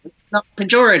apocalyptic, it's not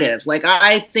pejorative. Like,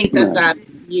 I think that's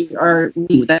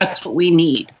what we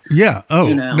need. Yeah.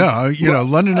 Oh, no.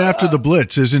 London after the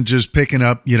Blitz isn't just picking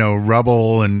up,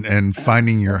 rubble and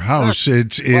finding your house.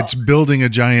 It's building a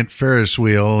giant Ferris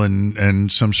wheel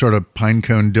and some sort of pine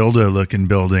cone dildo looking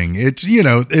building.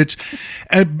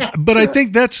 But I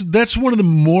think that's one of the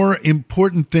more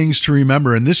important things to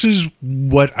remember. And this is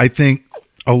what I think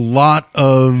a lot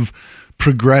of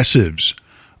progressives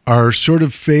are sort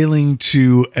of failing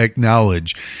to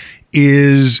acknowledge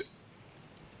is,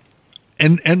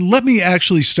 and let me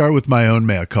actually start with my own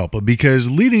mea culpa, because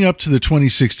leading up to the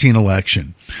 2016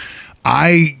 election,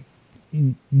 I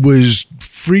was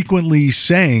frequently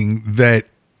saying that,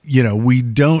 we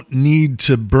don't need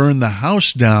to burn the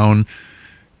house down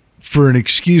for an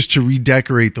excuse to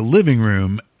redecorate the living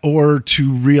room or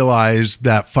to realize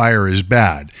that fire is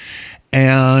bad.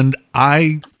 And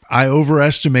I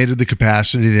overestimated the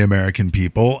capacity of the American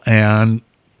people, and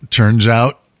turns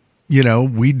out,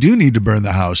 we do need to burn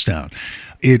the house down.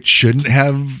 It shouldn't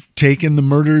have taken the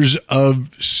murders of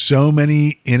so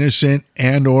many innocent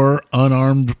and or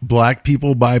unarmed Black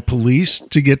people by police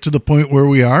to get to the point where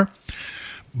we are,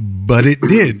 but it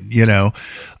did,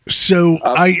 So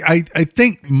I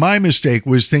think my mistake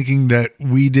was thinking that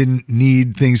we didn't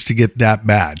need things to get that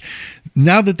bad.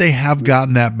 Now that they have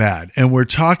gotten that bad, and we're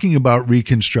talking about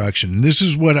Reconstruction, this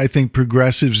is what I think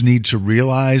progressives need to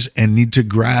realize and need to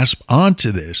grasp onto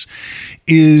this,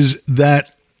 is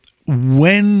that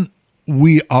when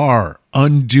we are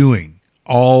undoing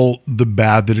all the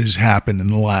bad that has happened in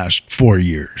the last 4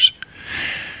 years,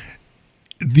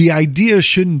 the idea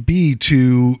shouldn't be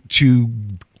to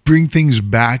bring things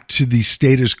back to the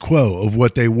status quo of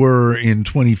what they were in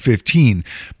 2015,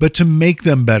 but to make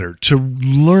them better, to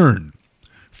learn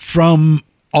from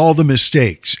all the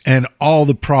mistakes and all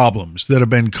the problems that have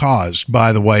been caused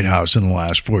by the White House in the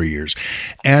last 4 years,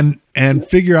 and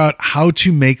figure out how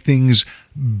to make things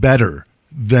better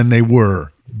than they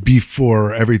were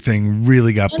before everything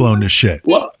really got blown to shit.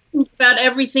 Well, about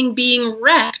everything being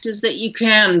wrecked is that you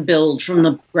can build from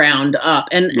the ground up.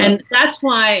 And that's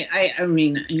why I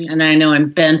mean, and I know I'm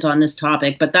bent on this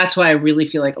topic, but that's why I really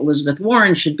feel like Elizabeth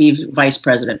Warren should be vice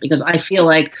president, because I feel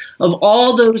like of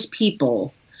all those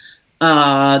people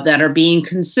that are being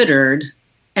considered,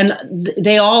 and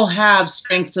they all have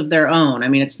strengths of their own. I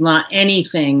mean, it's not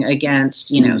anything against,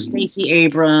 Stacey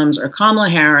Abrams or Kamala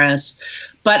Harris,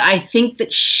 but I think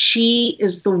that she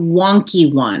is the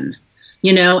wonky one,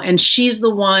 and she's the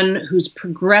one who's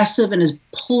progressive and is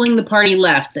pulling the party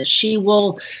left, that she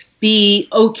will be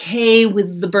okay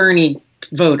with the Bernie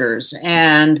voters.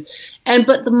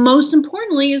 But the most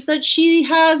importantly is that she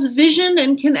has vision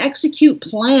and can execute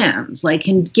plans, like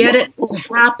can get it to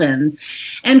happen.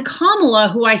 And Kamala,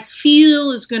 who I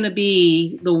feel is going to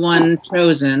be the one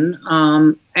chosen,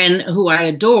 and who I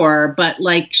adore, but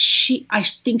I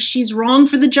think she's wrong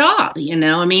for the job.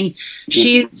 I mean,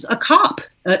 she's a cop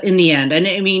in the end. And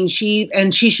I mean, she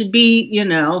should be,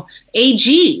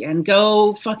 AG and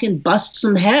go fucking bust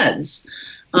some heads.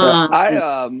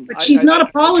 But she's not a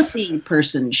policy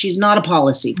person. She's not a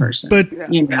policy person. But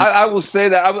I will say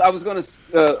that I was going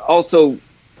to also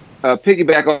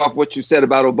piggyback off what you said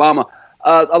about Obama.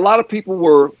 A lot of people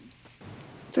were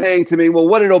saying to me, "Well,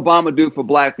 what did Obama do for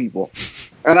Black people?"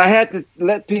 And I had to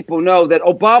let people know that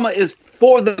Obama is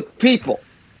for the people.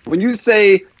 When you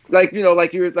say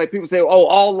people say, "Oh,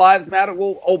 all lives matter,"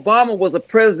 well, Obama was a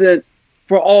president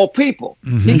for all people.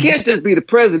 Mm-hmm. He can't just be the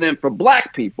president for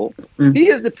Black people. Mm-hmm. He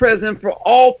is the president for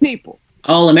all people.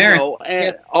 All Americans.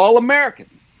 And all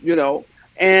Americans,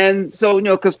 And so,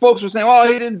 because folks were saying,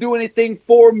 "Oh, he didn't do anything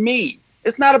for me."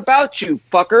 It's not about you,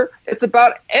 fucker. It's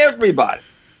about everybody.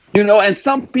 And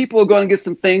some people are going to get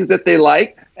some things that they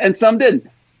like, and some didn't.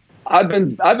 I've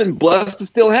been blessed to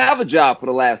still have a job for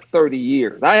the last 30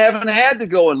 years. I haven't had to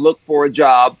go and look for a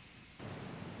job.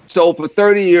 So for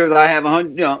 30 years, I have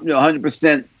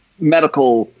 100%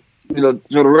 medical, for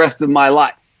the rest of my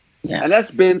life. Yeah. And that's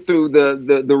been through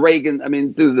the Reagan,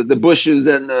 through the Bushes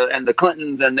and the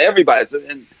Clintons and everybody.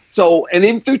 And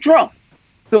even through Trump.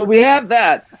 So we have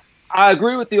that. I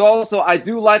agree with you also. I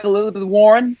do like Elizabeth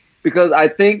Warren because I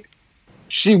think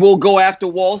she will go after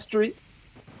Wall Street.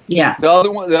 Yeah. The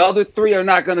other three are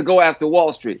not going to go after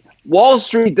Wall Street. Wall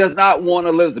Street does not want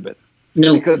Elizabeth.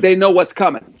 No. Because they know what's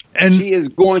coming. And she is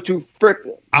going to frick.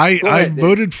 I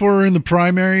voted for her in the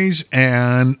primaries,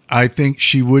 and I think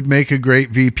she would make a great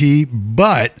VP,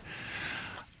 but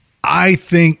I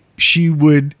think she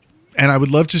would, and I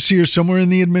would love to see her somewhere in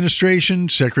the administration,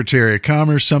 Secretary of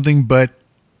Commerce, something, but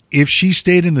if she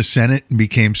stayed in the Senate and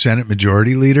became Senate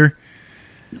Majority Leader,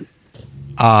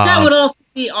 that would also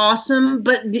be awesome.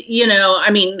 But,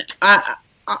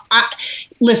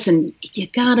 listen, you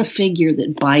got to figure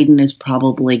that Biden is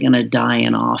probably going to die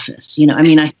in office.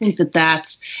 I think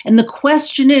that's, and the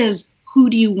question is, who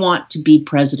do you want to be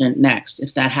president next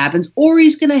if that happens? Or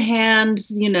he's going to hand,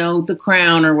 the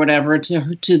crown or whatever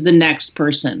to the next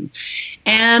person.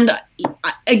 And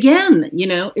again,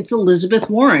 it's Elizabeth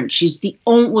Warren. Was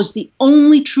the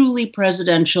only truly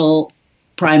presidential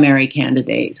primary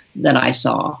candidate that I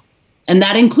saw. And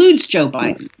that includes Joe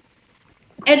Biden.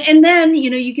 And then,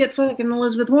 you get fucking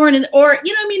Elizabeth Warren.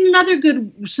 Another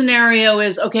good scenario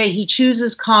is, okay, he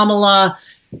chooses Kamala.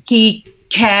 He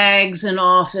CAGs in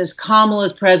office.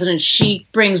 Kamala's president. She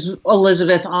brings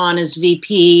Elizabeth on as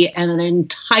VP and an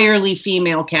entirely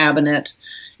female cabinet.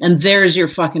 And there's your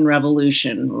fucking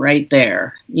revolution right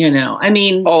there. let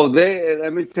me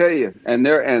tell you.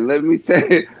 Let me tell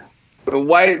you, the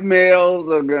white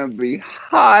males are going to be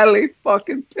highly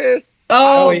fucking pissed.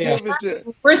 Oh yeah. They're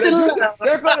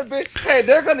going to be.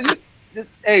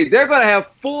 They're going to have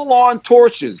full-on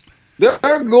torches. They're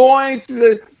going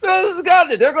to.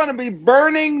 They're going to be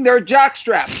burning their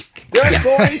jockstraps. They're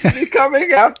going to be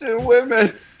coming after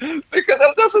women because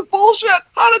this is bullshit.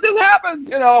 How did this happen?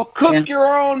 Cook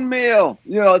your own meal.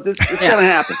 It's going to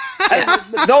happen. And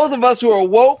those of us who are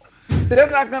woke, they're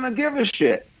not going to give a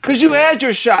shit because you had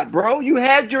your shot, bro. You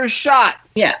had your shot.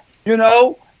 Yeah.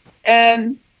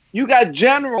 And you got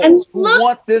generals who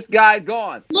want this guy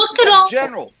gone. Look at all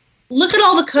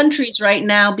the countries right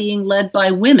now being led by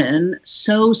women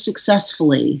so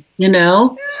successfully. Yeah.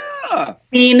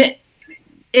 Margaret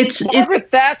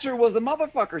Thatcher was a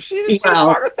motherfucker. She didn't say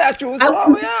Margaret Thatcher was.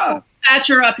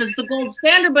 Thatcher up as the gold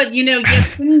standard, but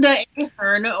Jacinda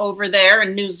Ardern over there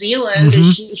in New Zealand,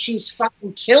 she's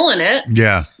fucking killing it.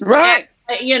 Yeah. Right.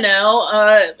 And,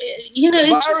 the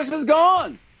virus is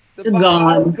gone. The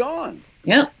virus is gone.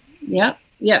 Yep.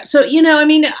 So,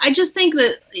 I just think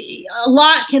that a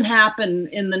lot can happen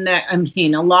a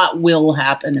lot will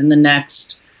happen in the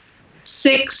next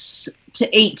 6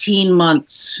 to 18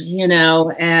 months,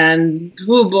 and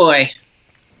oh boy.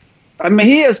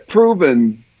 He has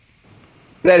proven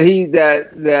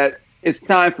that it's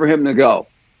time for him to go.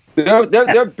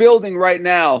 They're building right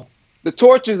now. The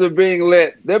torches are being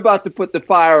lit. They're about to put the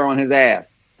fire on his ass.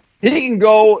 He can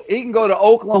go to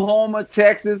Oklahoma,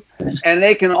 Texas, and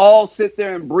they can all sit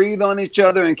there and breathe on each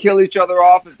other and kill each other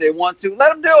off if they want to.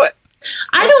 Let them do it.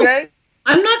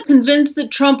 I'm not convinced that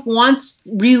Trump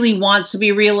really wants to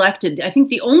be reelected. I think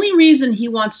the only reason he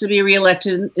wants to be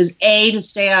reelected is A, to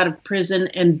stay out of prison,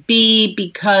 and B,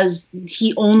 because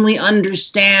he only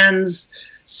understands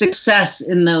success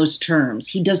in those terms.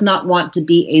 He does not want to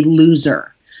be a loser.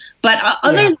 But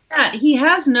other than that, he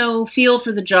has no feel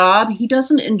for the job. He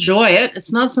doesn't enjoy it.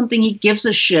 It's not something he gives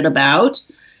a shit about,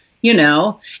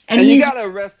 And he's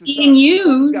being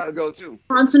used to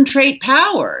concentrate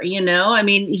power, he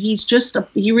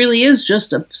really is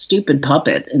just a stupid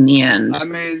puppet in the end.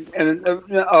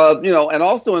 And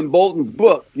also in Bolton's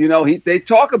book, they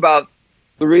talk about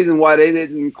the reason why they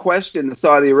didn't question the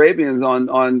Saudi Arabians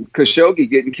on Khashoggi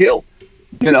getting killed.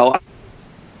 That's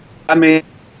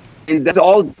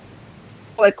all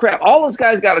that crap. All those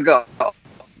guys got to go.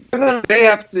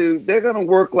 They're going to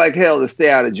work like hell to stay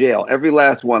out of jail. Every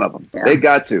last one of them. Yeah. They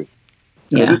got to.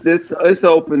 Yeah. It's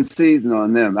open season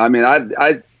on them.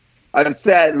 I've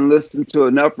sat and listened to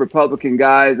enough Republican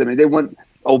guys. They went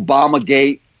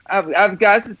Obamagate. I've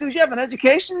guys said, dude, you have an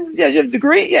education? Yeah, you have a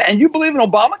degree? Yeah, and you believe in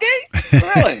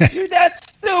Obamagate? Really? You're that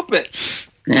stupid.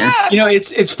 Yeah.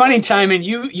 It's funny, Timon.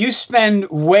 You spend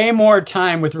way more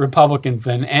time with Republicans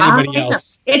than anybody else.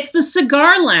 It's the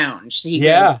cigar lounge.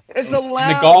 Yeah, it's a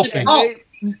lounge. The golfing.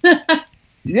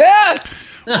 Yes.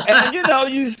 And,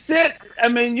 you sit,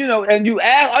 and you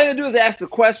ask, all you do is ask the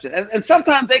question. And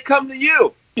sometimes they come to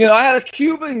you. I had a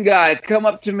Cuban guy come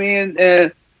up to me, and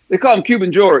they call him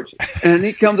Cuban George. And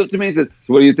he comes up to me and says,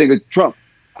 "So what do you think of Trump?"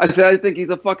 I said, "I think he's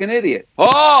a fucking idiot."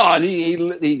 Oh, and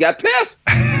he got pissed.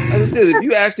 I said, "Dude, if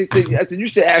you actually think," I said, "you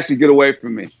should actually get away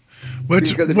from me."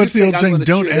 What's the old saying?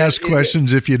 Don't ask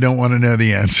questions if you don't want to know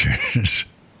the answers.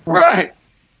 Right.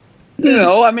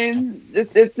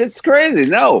 It's crazy.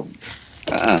 No.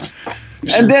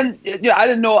 And then I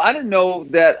didn't know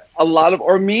that a lot of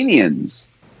Armenians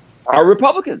are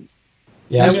Republicans.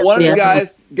 Yeah. And one of the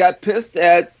guys got pissed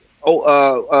at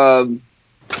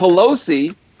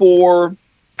Pelosi for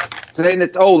saying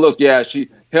that, she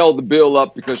held the bill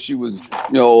up because she was,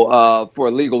 for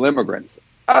illegal immigrants.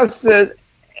 I said,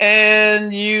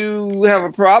 and you have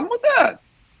a problem with that?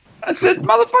 I said,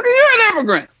 motherfucker, you're an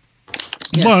immigrant.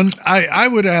 Yeah. One, I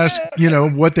would ask,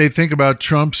 what they think about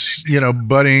Trump's,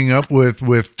 butting up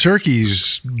with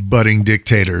Turkey's budding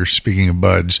dictator, speaking of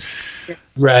buds.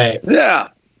 Right. Yeah.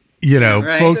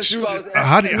 Right. Folks,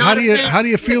 how do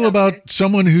you feel about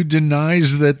someone who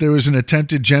denies that there was an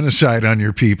attempted genocide on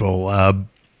your people?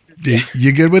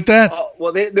 You good with that?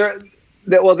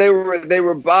 They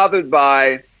were bothered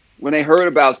by when they heard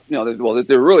about, that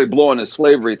they're really blowing the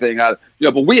slavery thing out.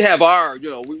 But we have our,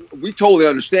 we totally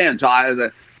understand, Ty.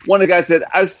 One of the guys said,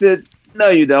 I said, no,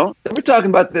 you don't. We're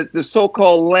talking about the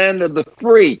so-called land of the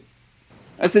free.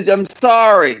 I said, I'm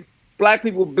sorry. Black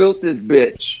people built this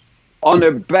bitch on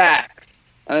their backs.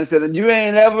 And I said, and you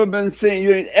ain't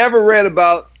ever read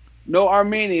about no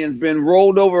Armenians being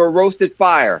rolled over a roasted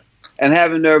fire and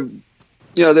having their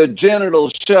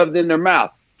genitals shoved in their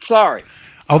mouth. Sorry.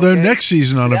 Although next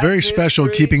season on a very special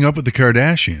Keeping Up with the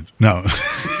Kardashians. No.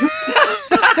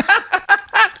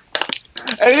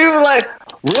 And he was like,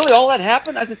 really, all that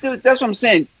happened? I said, dude, that's what I'm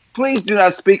saying. Please do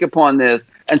not speak upon this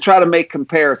and try to make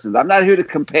comparisons. I'm not here to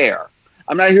compare.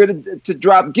 I'm not here to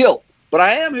drop guilt. But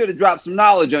I am here to drop some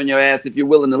knowledge on your ass if you're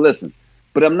willing to listen.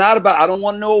 But I don't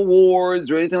want no awards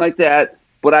or anything like that.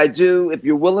 But I do, if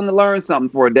you're willing to learn something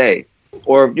for a day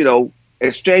or,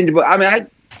 exchange.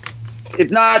 If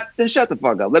not, then shut the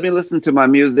fuck up. Let me listen to my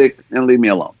music and leave me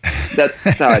alone. That's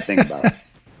how I think about it.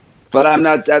 But I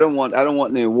don't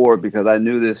want the award because I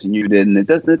knew this and you didn't.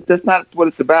 That's not what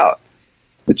it's about.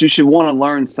 But you should want to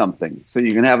learn something so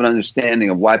you can have an understanding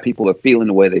of why people are feeling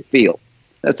the way they feel.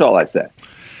 That's all I said.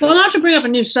 Well, not to bring up a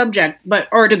new subject,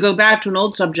 or to go back to an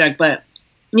old subject, but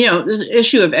this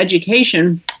issue of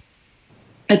education.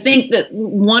 I think that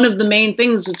one of the main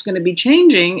things that's going to be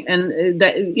changing, and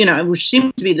that which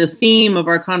seems to be the theme of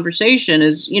our conversation,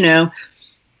 is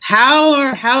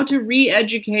how to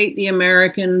re-educate the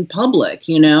American public.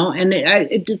 And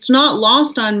it's not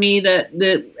lost on me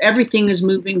that everything is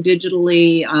moving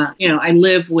digitally. I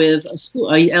live with a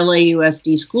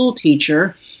LAUSD school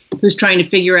teacher who's trying to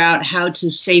figure out how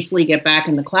to safely get back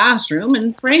in the classroom,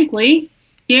 and frankly,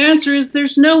 the answer is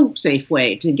there's no safe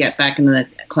way to get back into the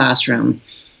classroom.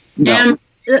 No.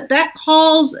 And that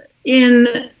calls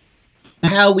in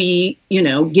how we,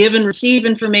 give and receive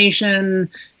information.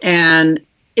 And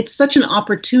it's such an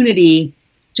opportunity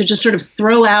to just sort of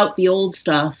throw out the old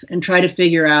stuff and try to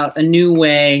figure out a new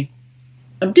way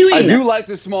of doing it. I do like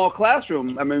the small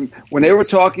classroom. I mean, when they were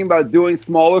talking about doing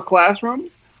smaller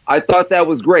classrooms, I thought that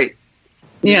was great.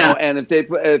 Yeah. And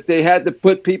if they had to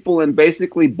put people in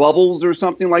basically bubbles or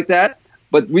something like that,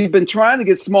 but we've been trying to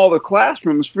get smaller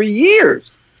classrooms for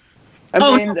years.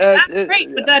 That's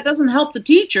great, but that doesn't help the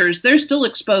teachers. They're still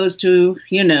exposed to,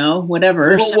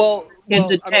 whatever.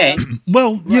 Kids a day.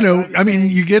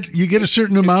 You get a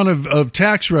certain amount of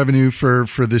tax revenue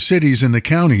for the cities and the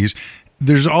counties.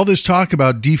 There's all this talk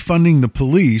about defunding the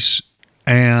police,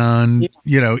 and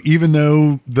even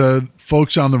though the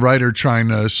folks on the right are trying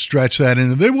to stretch that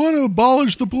into, they want to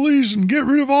abolish the police and get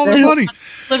rid of all their money.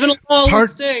 Live in a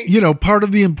lawless state. Part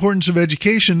of the importance of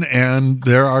education, and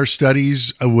there are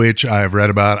studies which I've read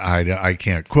about. I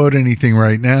can't quote anything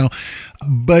right now,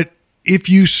 but if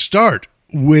you start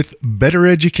with better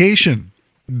education,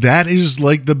 that is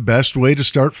like the best way to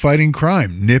start fighting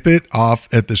crime. Nip it off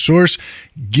at the source.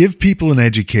 Give people an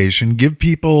education. Give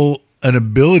people an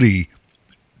ability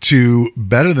to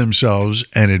better themselves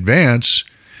and advance,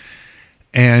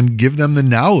 and give them the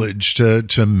knowledge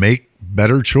to make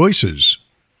better choices.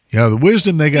 The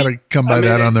wisdom, they got to come by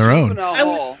that on their own.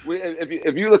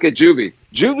 If you look at Juvie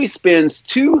spends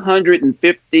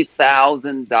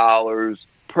 $250,000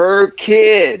 per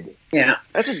kid. Yeah.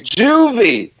 That's a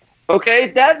juvie.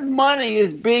 Okay? That money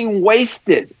is being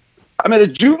wasted. A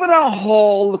juvenile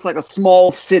hall looks like a small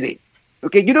city.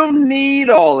 Okay, you don't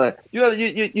need all that.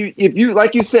 If you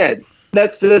like you said,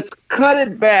 let's cut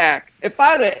it back. If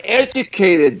I'd have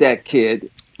educated that kid,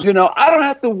 I don't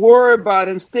have to worry about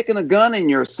him sticking a gun in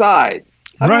your side.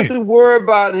 I don't have to worry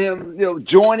about him,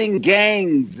 joining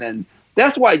gangs, and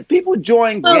that's why people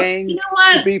join gangs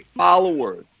to be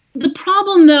followers. The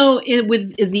problem, though,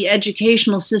 with the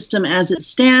educational system as it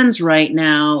stands right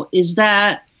now is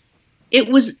that it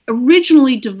was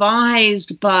originally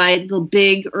devised by the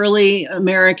big early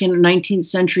American 19th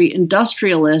century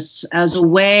industrialists as a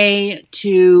way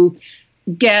to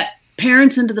get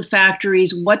parents into the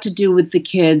factories, what to do with the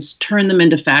kids, turn them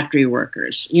into factory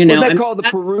workers. Was that called the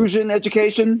Perusian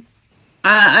education?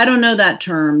 I don't know that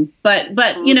term, but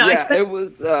it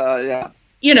was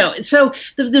so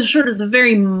the sort of the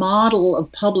very model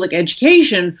of public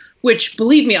education, which,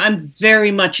 believe me, I'm very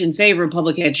much in favor of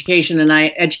public education, and I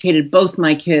educated both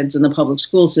my kids in the public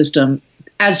school system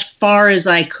as far as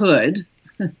I could.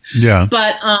 Yeah.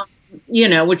 But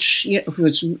which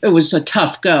it was a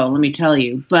tough go, let me tell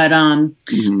you. But the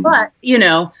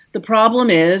problem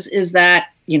is that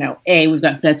we've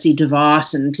got Betsy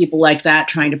DeVos and people like that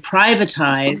trying to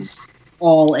privatize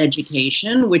all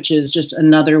education, which is just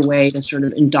another way to sort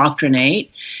of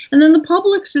indoctrinate. And then the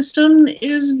public system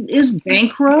is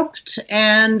bankrupt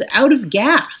and out of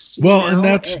gas. Well, and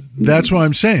that's why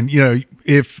I'm saying,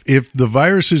 if the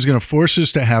virus is going to force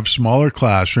us to have smaller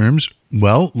classrooms,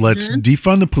 well, let's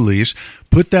defund the police,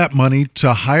 put that money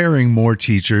to hiring more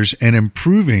teachers and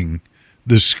improving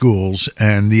the schools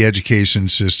and the education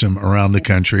system around the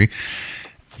country.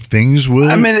 Things will...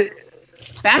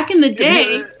 Back in the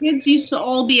day, kids used to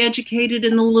all be educated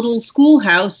in the little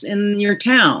schoolhouse in your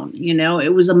town.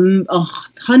 It was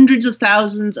hundreds of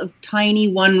thousands of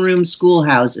tiny one-room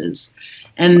schoolhouses.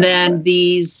 And then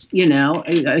these,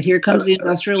 here comes the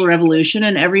Industrial Revolution,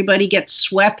 and everybody gets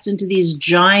swept into these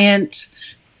giant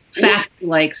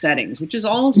factory-like settings, which is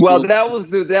all school. Well, that was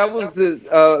the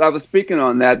I was speaking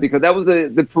on that because that was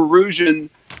the Perusian.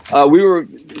 We were,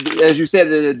 as you said,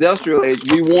 in the industrial age,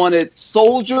 we wanted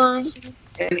soldiers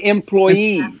and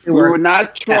employees. We were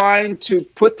not trying to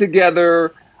put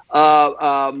together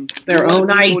their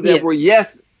own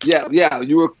ideas.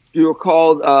 You were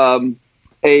called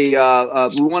we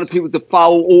wanted people to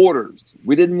follow orders.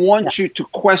 We didn't want you to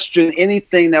question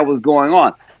anything that was going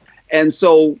on. And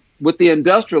so with the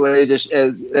industrial age, as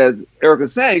Eric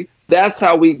is saying, that's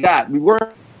how we got. We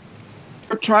weren't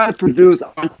trying to produce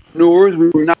entrepreneurs. We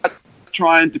were not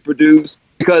trying to produce,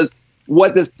 because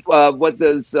what does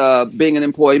being an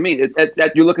employee mean?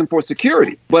 That you're looking for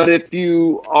security. But if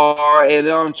you are an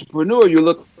entrepreneur, you're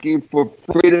looking for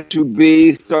freedom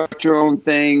to start your own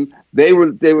thing. They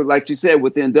were like you said,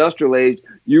 with the industrial age,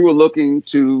 you were looking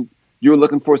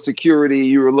for security.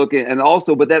 You were looking,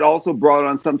 but that also brought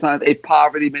on sometimes a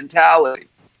poverty mentality.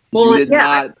 Well,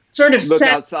 sort of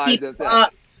set people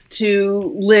up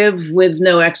to live with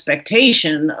no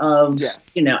expectation of,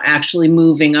 actually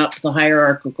moving up the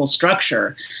hierarchical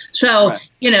structure. So,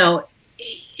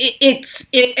 it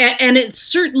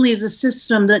certainly is a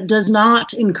system that does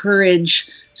not encourage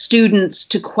students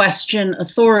to question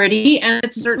authority, and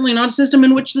it's certainly not a system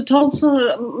in which the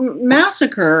Tulsa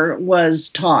massacre was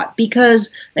taught,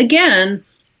 because, again,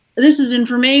 this is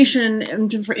information,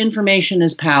 and information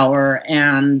is power,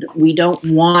 and we don't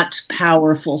want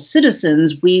powerful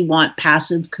citizens. We want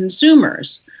passive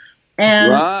consumers.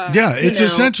 And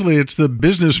essentially it's the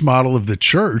business model of the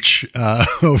church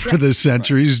over the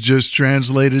centuries, just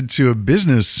translated to a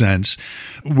business sense,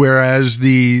 whereas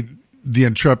the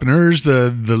entrepreneurs,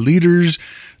 the leaders,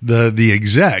 the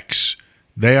execs,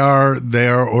 they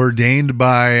are ordained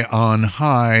by on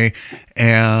high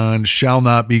and shall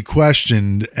not be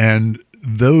questioned, and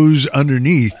those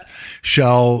underneath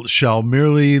shall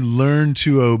merely learn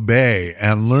to obey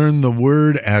and learn the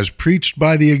word as preached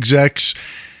by the execs,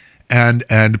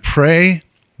 and pray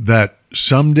that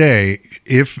someday,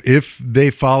 if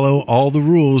they follow all the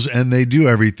rules and they do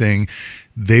everything,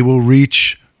 they will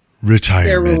reach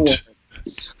retirement.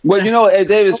 Well,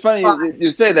 Dave, it's funny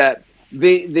you say that.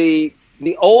 The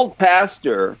old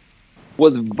pastor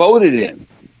was voted in.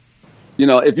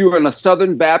 If you were in a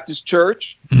Southern Baptist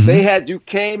church, you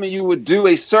came and you would do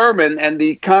a sermon, and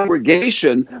the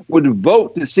congregation would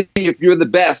vote to see if you're the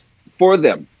best for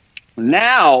them.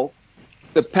 Now,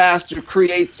 the pastor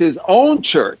creates his own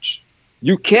church.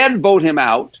 You can vote him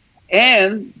out,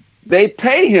 and they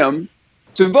pay him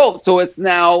to vote. So it's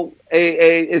now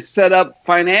it's set up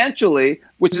financially,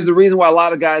 which is the reason why a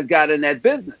lot of guys got in that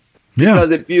business. Yeah.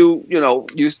 Because if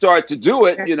you start to do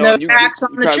it, no tax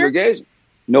on the congregation,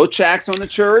 no tax on the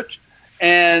church,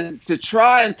 and to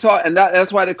try and talk, and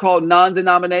that's why they call it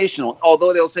non-denominational.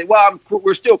 Although they'll say, "Well,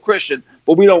 we're still Christian,"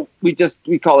 but we don't. We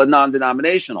call it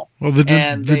non-denominational. Well, the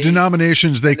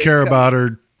denominations they care about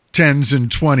are 10s and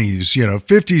 20s,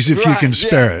 50s if you can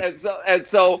spare it. And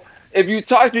so if you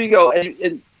talk to me, you go,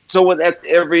 and so at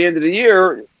every end of the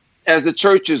year, as the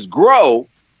churches grow,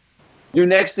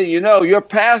 next thing you know, your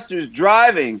pastor's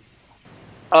driving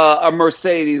a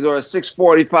Mercedes or a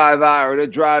 645i, or they're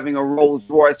driving a Rolls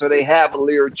Royce, or they have a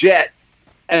Learjet,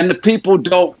 and the people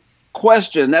don't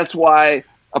question. That's why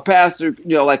a pastor,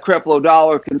 like Creflo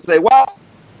Dollar, can say, "Well,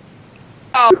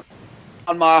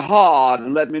 on my heart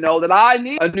and let me know that I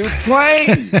need a new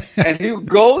plane." And he'll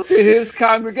go to his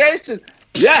congregation.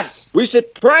 "Yes, we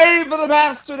should pray for the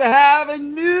pastor to have a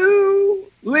new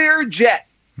Learjet."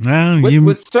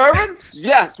 With servants?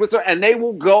 Yes. And they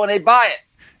will go and they buy it.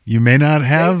 You may not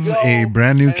have a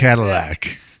brand new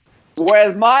Cadillac.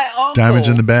 Whereas my uncle, diamonds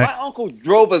in the back. My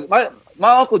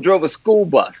uncle drove a school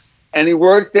bus, and he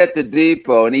worked at the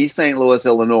depot in East St. Louis,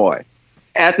 Illinois.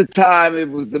 At the time,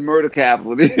 it was the murder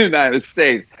capital of the United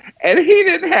States. And he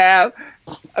didn't have,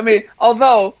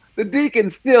 although the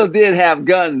deacons still did have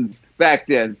guns back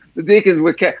then. The deacons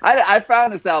were I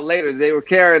found this out later. They were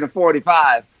carrying a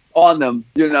 .45 on them,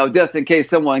 just in case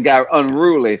someone got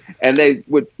unruly, and they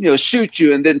would, shoot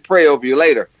you and then pray over you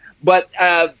later. But,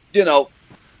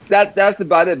 that's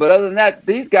about it. But other than that,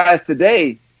 these guys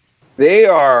today,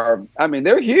 they're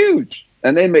huge,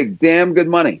 and they make damn good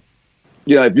money.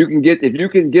 If you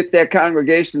can get that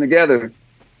congregation together,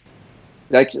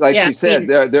 like you said,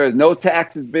 there is no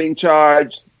taxes being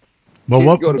charged.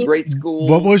 Well, go to great schools.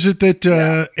 What was it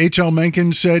that H.L.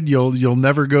 Mencken said? You'll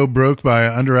never go broke by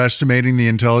underestimating the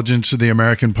intelligence of the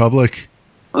American public.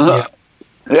 Yeah,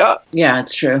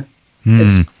 it's true.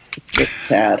 It's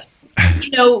sad.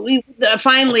 We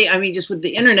finally, just with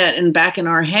the internet and back in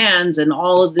our hands and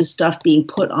all of this stuff being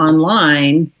put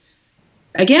online,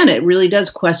 again, it really does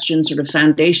question sort of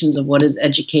foundations of what is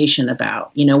education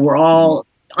about. We're all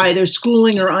either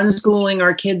schooling or unschooling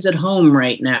our kids at home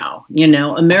right now.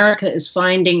 America is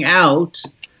finding out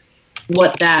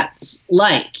what that's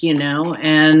like,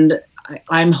 and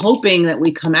I'm hoping that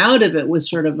we come out of it with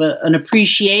sort of an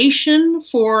appreciation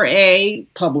for a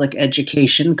public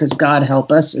education, because God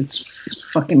help us, it's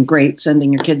fucking great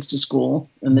sending your kids to school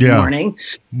in the morning.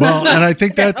 Well, and I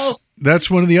think that's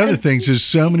one of the other things is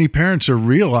so many parents are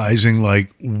realizing like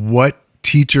what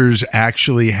teachers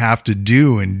actually have to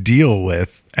do and deal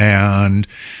with. And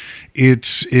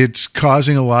it's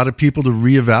causing a lot of people to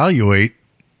reevaluate,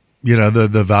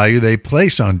 the value they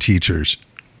place on teachers.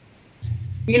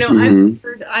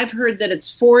 I've heard that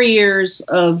it's 4 years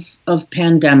of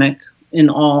pandemic in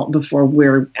all before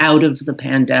we're out of the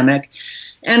pandemic.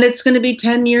 And it's going to be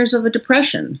 10 years of a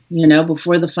depression,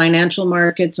 before the financial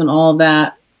markets and all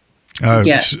that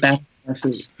get back to our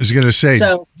feet. I was going to say,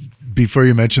 before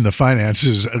you mention the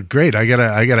finances, great. I got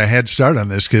a head start on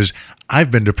this because I've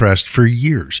been depressed for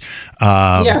years.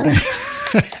 Thank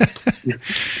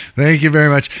you very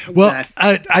much. Exactly. Well,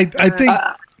 I think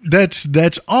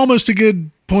that's almost a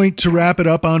good point to wrap it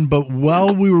up on. But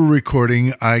while we were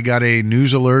recording, I got a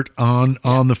news alert on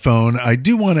the phone. I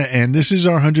do want to end. This is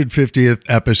our 150th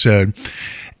episode,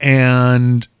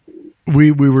 and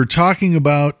we were talking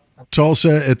about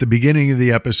Tulsa at the beginning of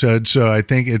the episode, so I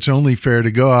think it's only fair to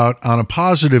go out on a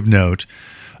positive note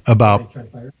about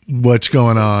what's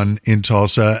going on in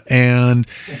Tulsa. And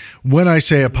when I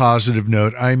say a positive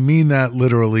note, I mean that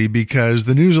literally, because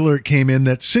the news alert came in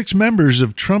that 6 members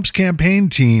of Trump's campaign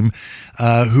team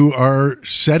who are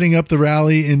setting up the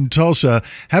rally in Tulsa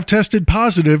have tested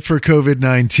positive for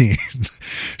COVID-19.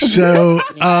 So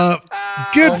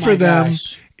good for them.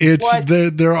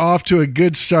 They're off to a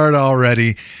good start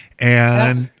already.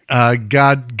 And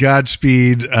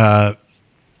Godspeed.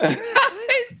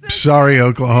 Sorry,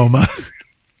 Oklahoma.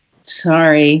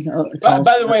 Sorry. By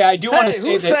the way, I do want to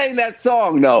say who sang that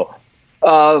song, though?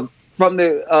 From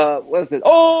the, what's it?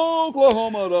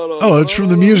 Oklahoma. It's from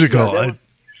the musical.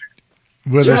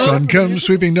 Where the sun comes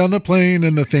sweeping down the plain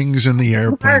and the things in the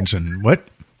airplanes and what?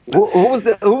 Who was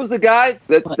the guy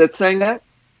that sang that?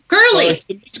 Curly.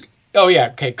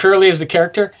 Okay. Curly is the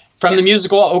character from the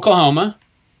musical Oklahoma.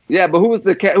 Yeah, but who was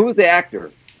the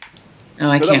actor? Oh,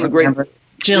 I can't remember.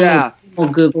 Jim will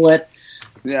Google it.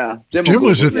 Yeah, Jim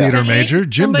was a theater major.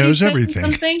 Jim knows everything.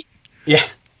 Something? Yeah.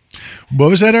 What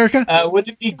was that, Erica? Would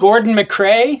it be Gordon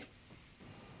McCrae?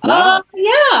 Yeah,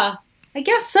 I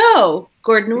guess so.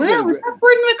 Was that Gordon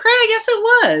McCrae? I guess it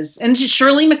was. And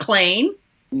Shirley MacLaine.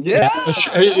 Yeah.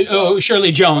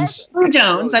 Shirley Jones.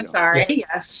 Jones, I'm sorry.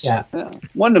 Yes. Yeah.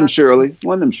 Wyndham Shirley.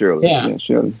 Yeah,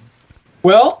 Shirley.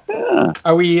 Well,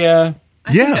 are we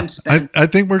I think I'm spent. I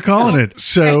think we're calling it.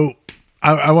 So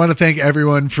I want to thank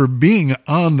everyone for being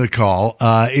on the call.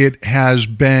 It has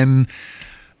been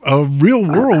a real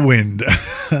whirlwind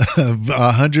of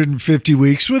 150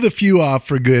 weeks with a few off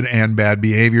for good and bad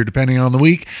behavior, depending on the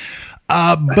week.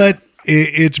 But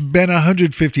it's been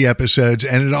 150 episodes,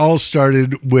 and it all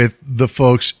started with the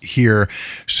folks here.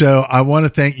 So I want to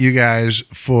thank you guys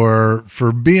for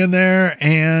being there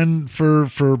and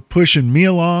for pushing me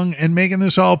along and making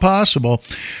this all possible.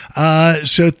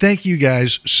 So thank you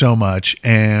guys so much,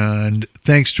 and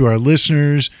thanks to our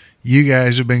listeners. You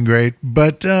guys have been great.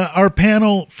 But our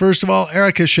panel, first of all,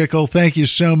 Erica Schickel, thank you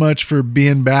so much for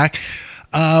being back.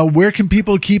 Where can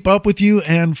people keep up with you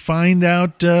and find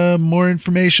out more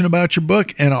information about your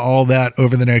book and all that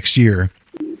over the next year?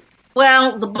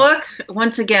 Well, the book,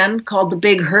 once again, called The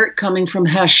Big Hurt, coming from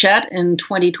Hachette in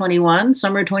 2021,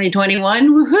 summer 2021.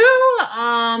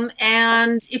 Woohoo!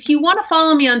 And if you want to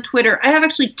follow me on Twitter, I have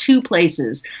actually two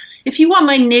places. If you want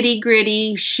my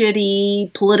nitty-gritty,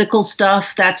 shitty political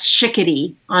stuff, that's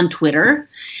Shickety on Twitter.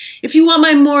 If you want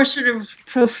my more sort of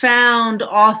profound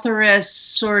authoress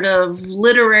sort of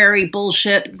literary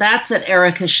bullshit, that's at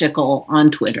Erica Schickel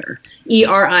on Twitter.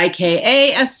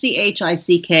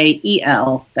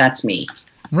 ErikaSchickel. That's me.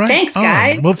 Right. Thanks,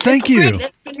 guys. Well, thank you.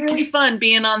 It's been really fun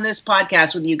being on this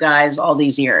podcast with you guys all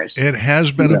these years. It has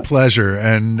been a pleasure.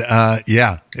 And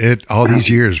all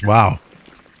these years. Wow.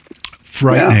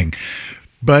 Frightening. Yeah.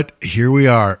 But here we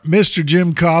are. Mr.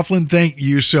 Jim Coughlin, thank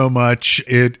you so much.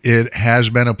 It has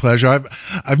been a pleasure.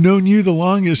 I've known you the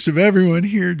longest of everyone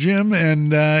here, Jim,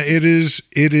 and it is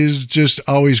just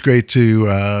always great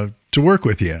to work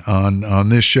with you on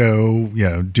this show,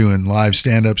 doing live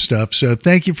stand-up stuff. So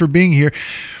thank you for being here.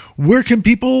 Where can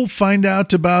people find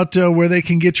out about where they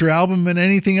can get your album and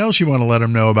anything else you want to let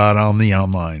them know about on the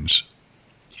onlines?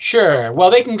 Sure.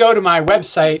 Well, they can go to my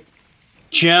website,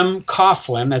 Jim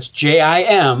Coughlin, that's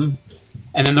Jim,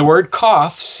 and then the word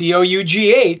cough,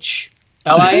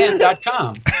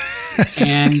 COUGHLIN.com.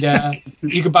 And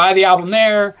you could buy the album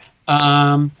there.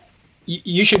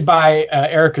 You should buy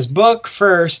Erica's book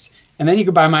first, and then you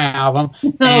could buy my album.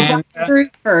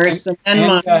 First, and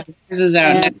then mine. Yours is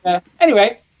out.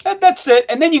 Anyway, that's it.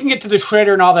 And then you can get to the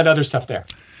Twitter and all that other stuff there.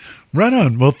 Right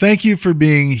on. Well, thank you for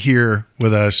being here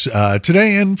with us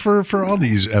today and for all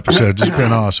these episodes. It's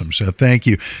been awesome. So thank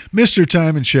you. Mr.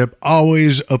 Time and Ship,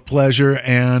 always a pleasure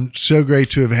and so great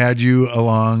to have had you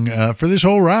along for this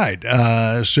whole ride.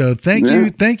 So thank you.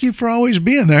 Thank you for always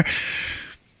being there.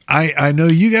 I know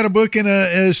you got a book and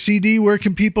a CD. Where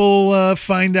can people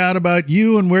find out about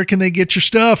you and where can they get your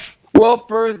stuff? Well,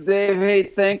 first, Dave, hey,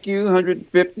 thank you.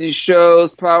 150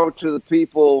 shows, power to the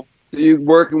people.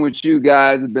 Working with you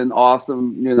guys has been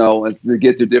awesome, and to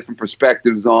get your different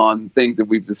perspectives on things that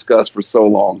we've discussed for so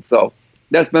long. So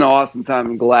that's been an awesome time.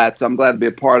 I'm glad to be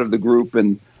a part of the group,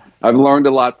 and I've learned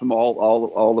a lot from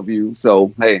all of you.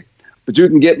 So, hey, but you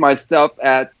can get my stuff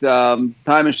at Time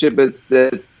and Ship at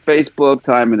Facebook,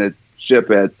 Time and Ship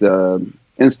at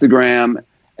Instagram,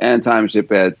 and Time and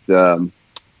Ship at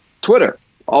Twitter.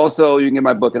 Also, you can get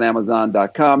my book at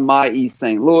Amazon.com, My East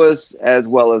St. Louis, as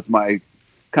well as my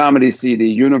comedy CD,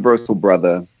 Universal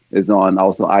Brother, is on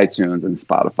also iTunes and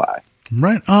Spotify.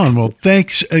 Right on. Well,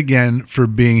 thanks again for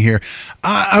being here.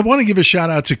 I want to give a shout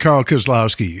out to Carl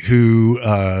Kozlowski, who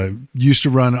used to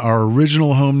run our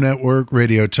original home network,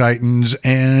 Radio Titans,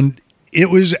 and it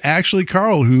was actually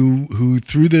Carl who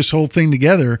threw this whole thing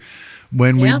together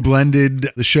when we blended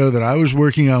the show that I was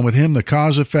working on with him, The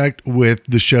Cause Effect, with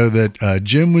the show that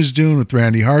Jim was doing with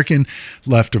Randy Harkin,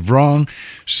 Left of Wrong.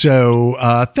 So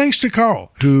thanks to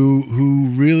Carl, who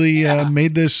really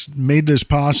made this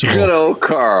possible. Good old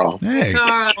Carl. Hey,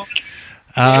 Carl.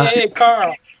 Hey,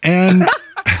 Carl.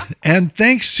 And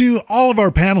thanks to all of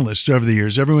our panelists over the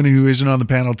years, everyone who isn't on the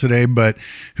panel today, but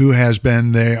who has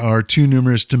been. They are too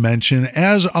numerous to mention,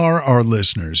 as are our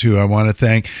listeners, who I want to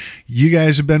thank. You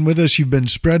guys have been with us. You've been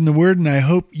spreading the word, and I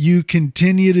hope you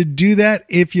continue to do that.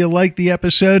 If you like the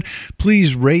episode,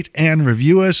 please rate and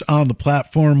review us on the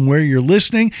platform where you're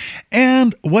listening.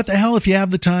 And what the hell, if you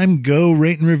have the time, go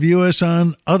rate and review us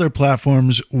on other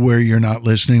platforms where you're not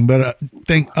listening, but I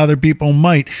think other people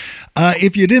might.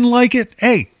 If you didn't like it,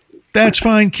 hey, that's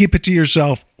fine. Keep it to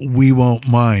yourself. We won't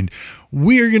mind.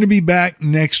 We are going to be back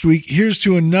next week. Here's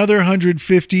to another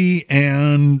 150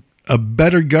 and a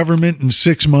better government in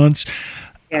 6 months.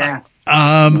 Yeah.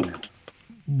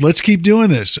 Let's keep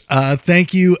doing this.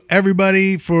 Thank you,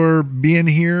 everybody, for being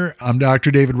here. I'm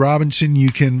Dr. David Robinson.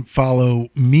 You can follow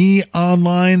me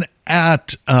online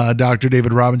at Dr.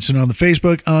 David Robinson on the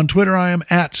Facebook. On Twitter, I am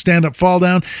at Stand Up Fall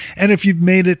Down. And if you've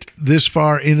made it this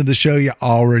far into the show, you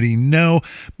already know,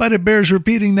 but it bears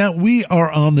repeating that we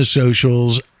are on the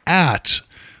socials at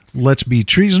Let's Be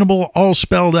Treasonable, all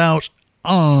spelled out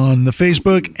on the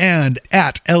Facebook, and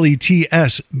at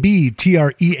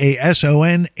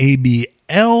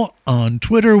LETSBTREASONABL on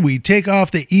Twitter. We take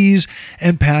off the E's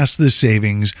and pass the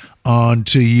savings on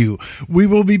to you. We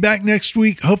will be back next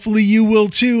week. Hopefully you will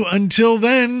too. Until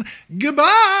then, goodbye.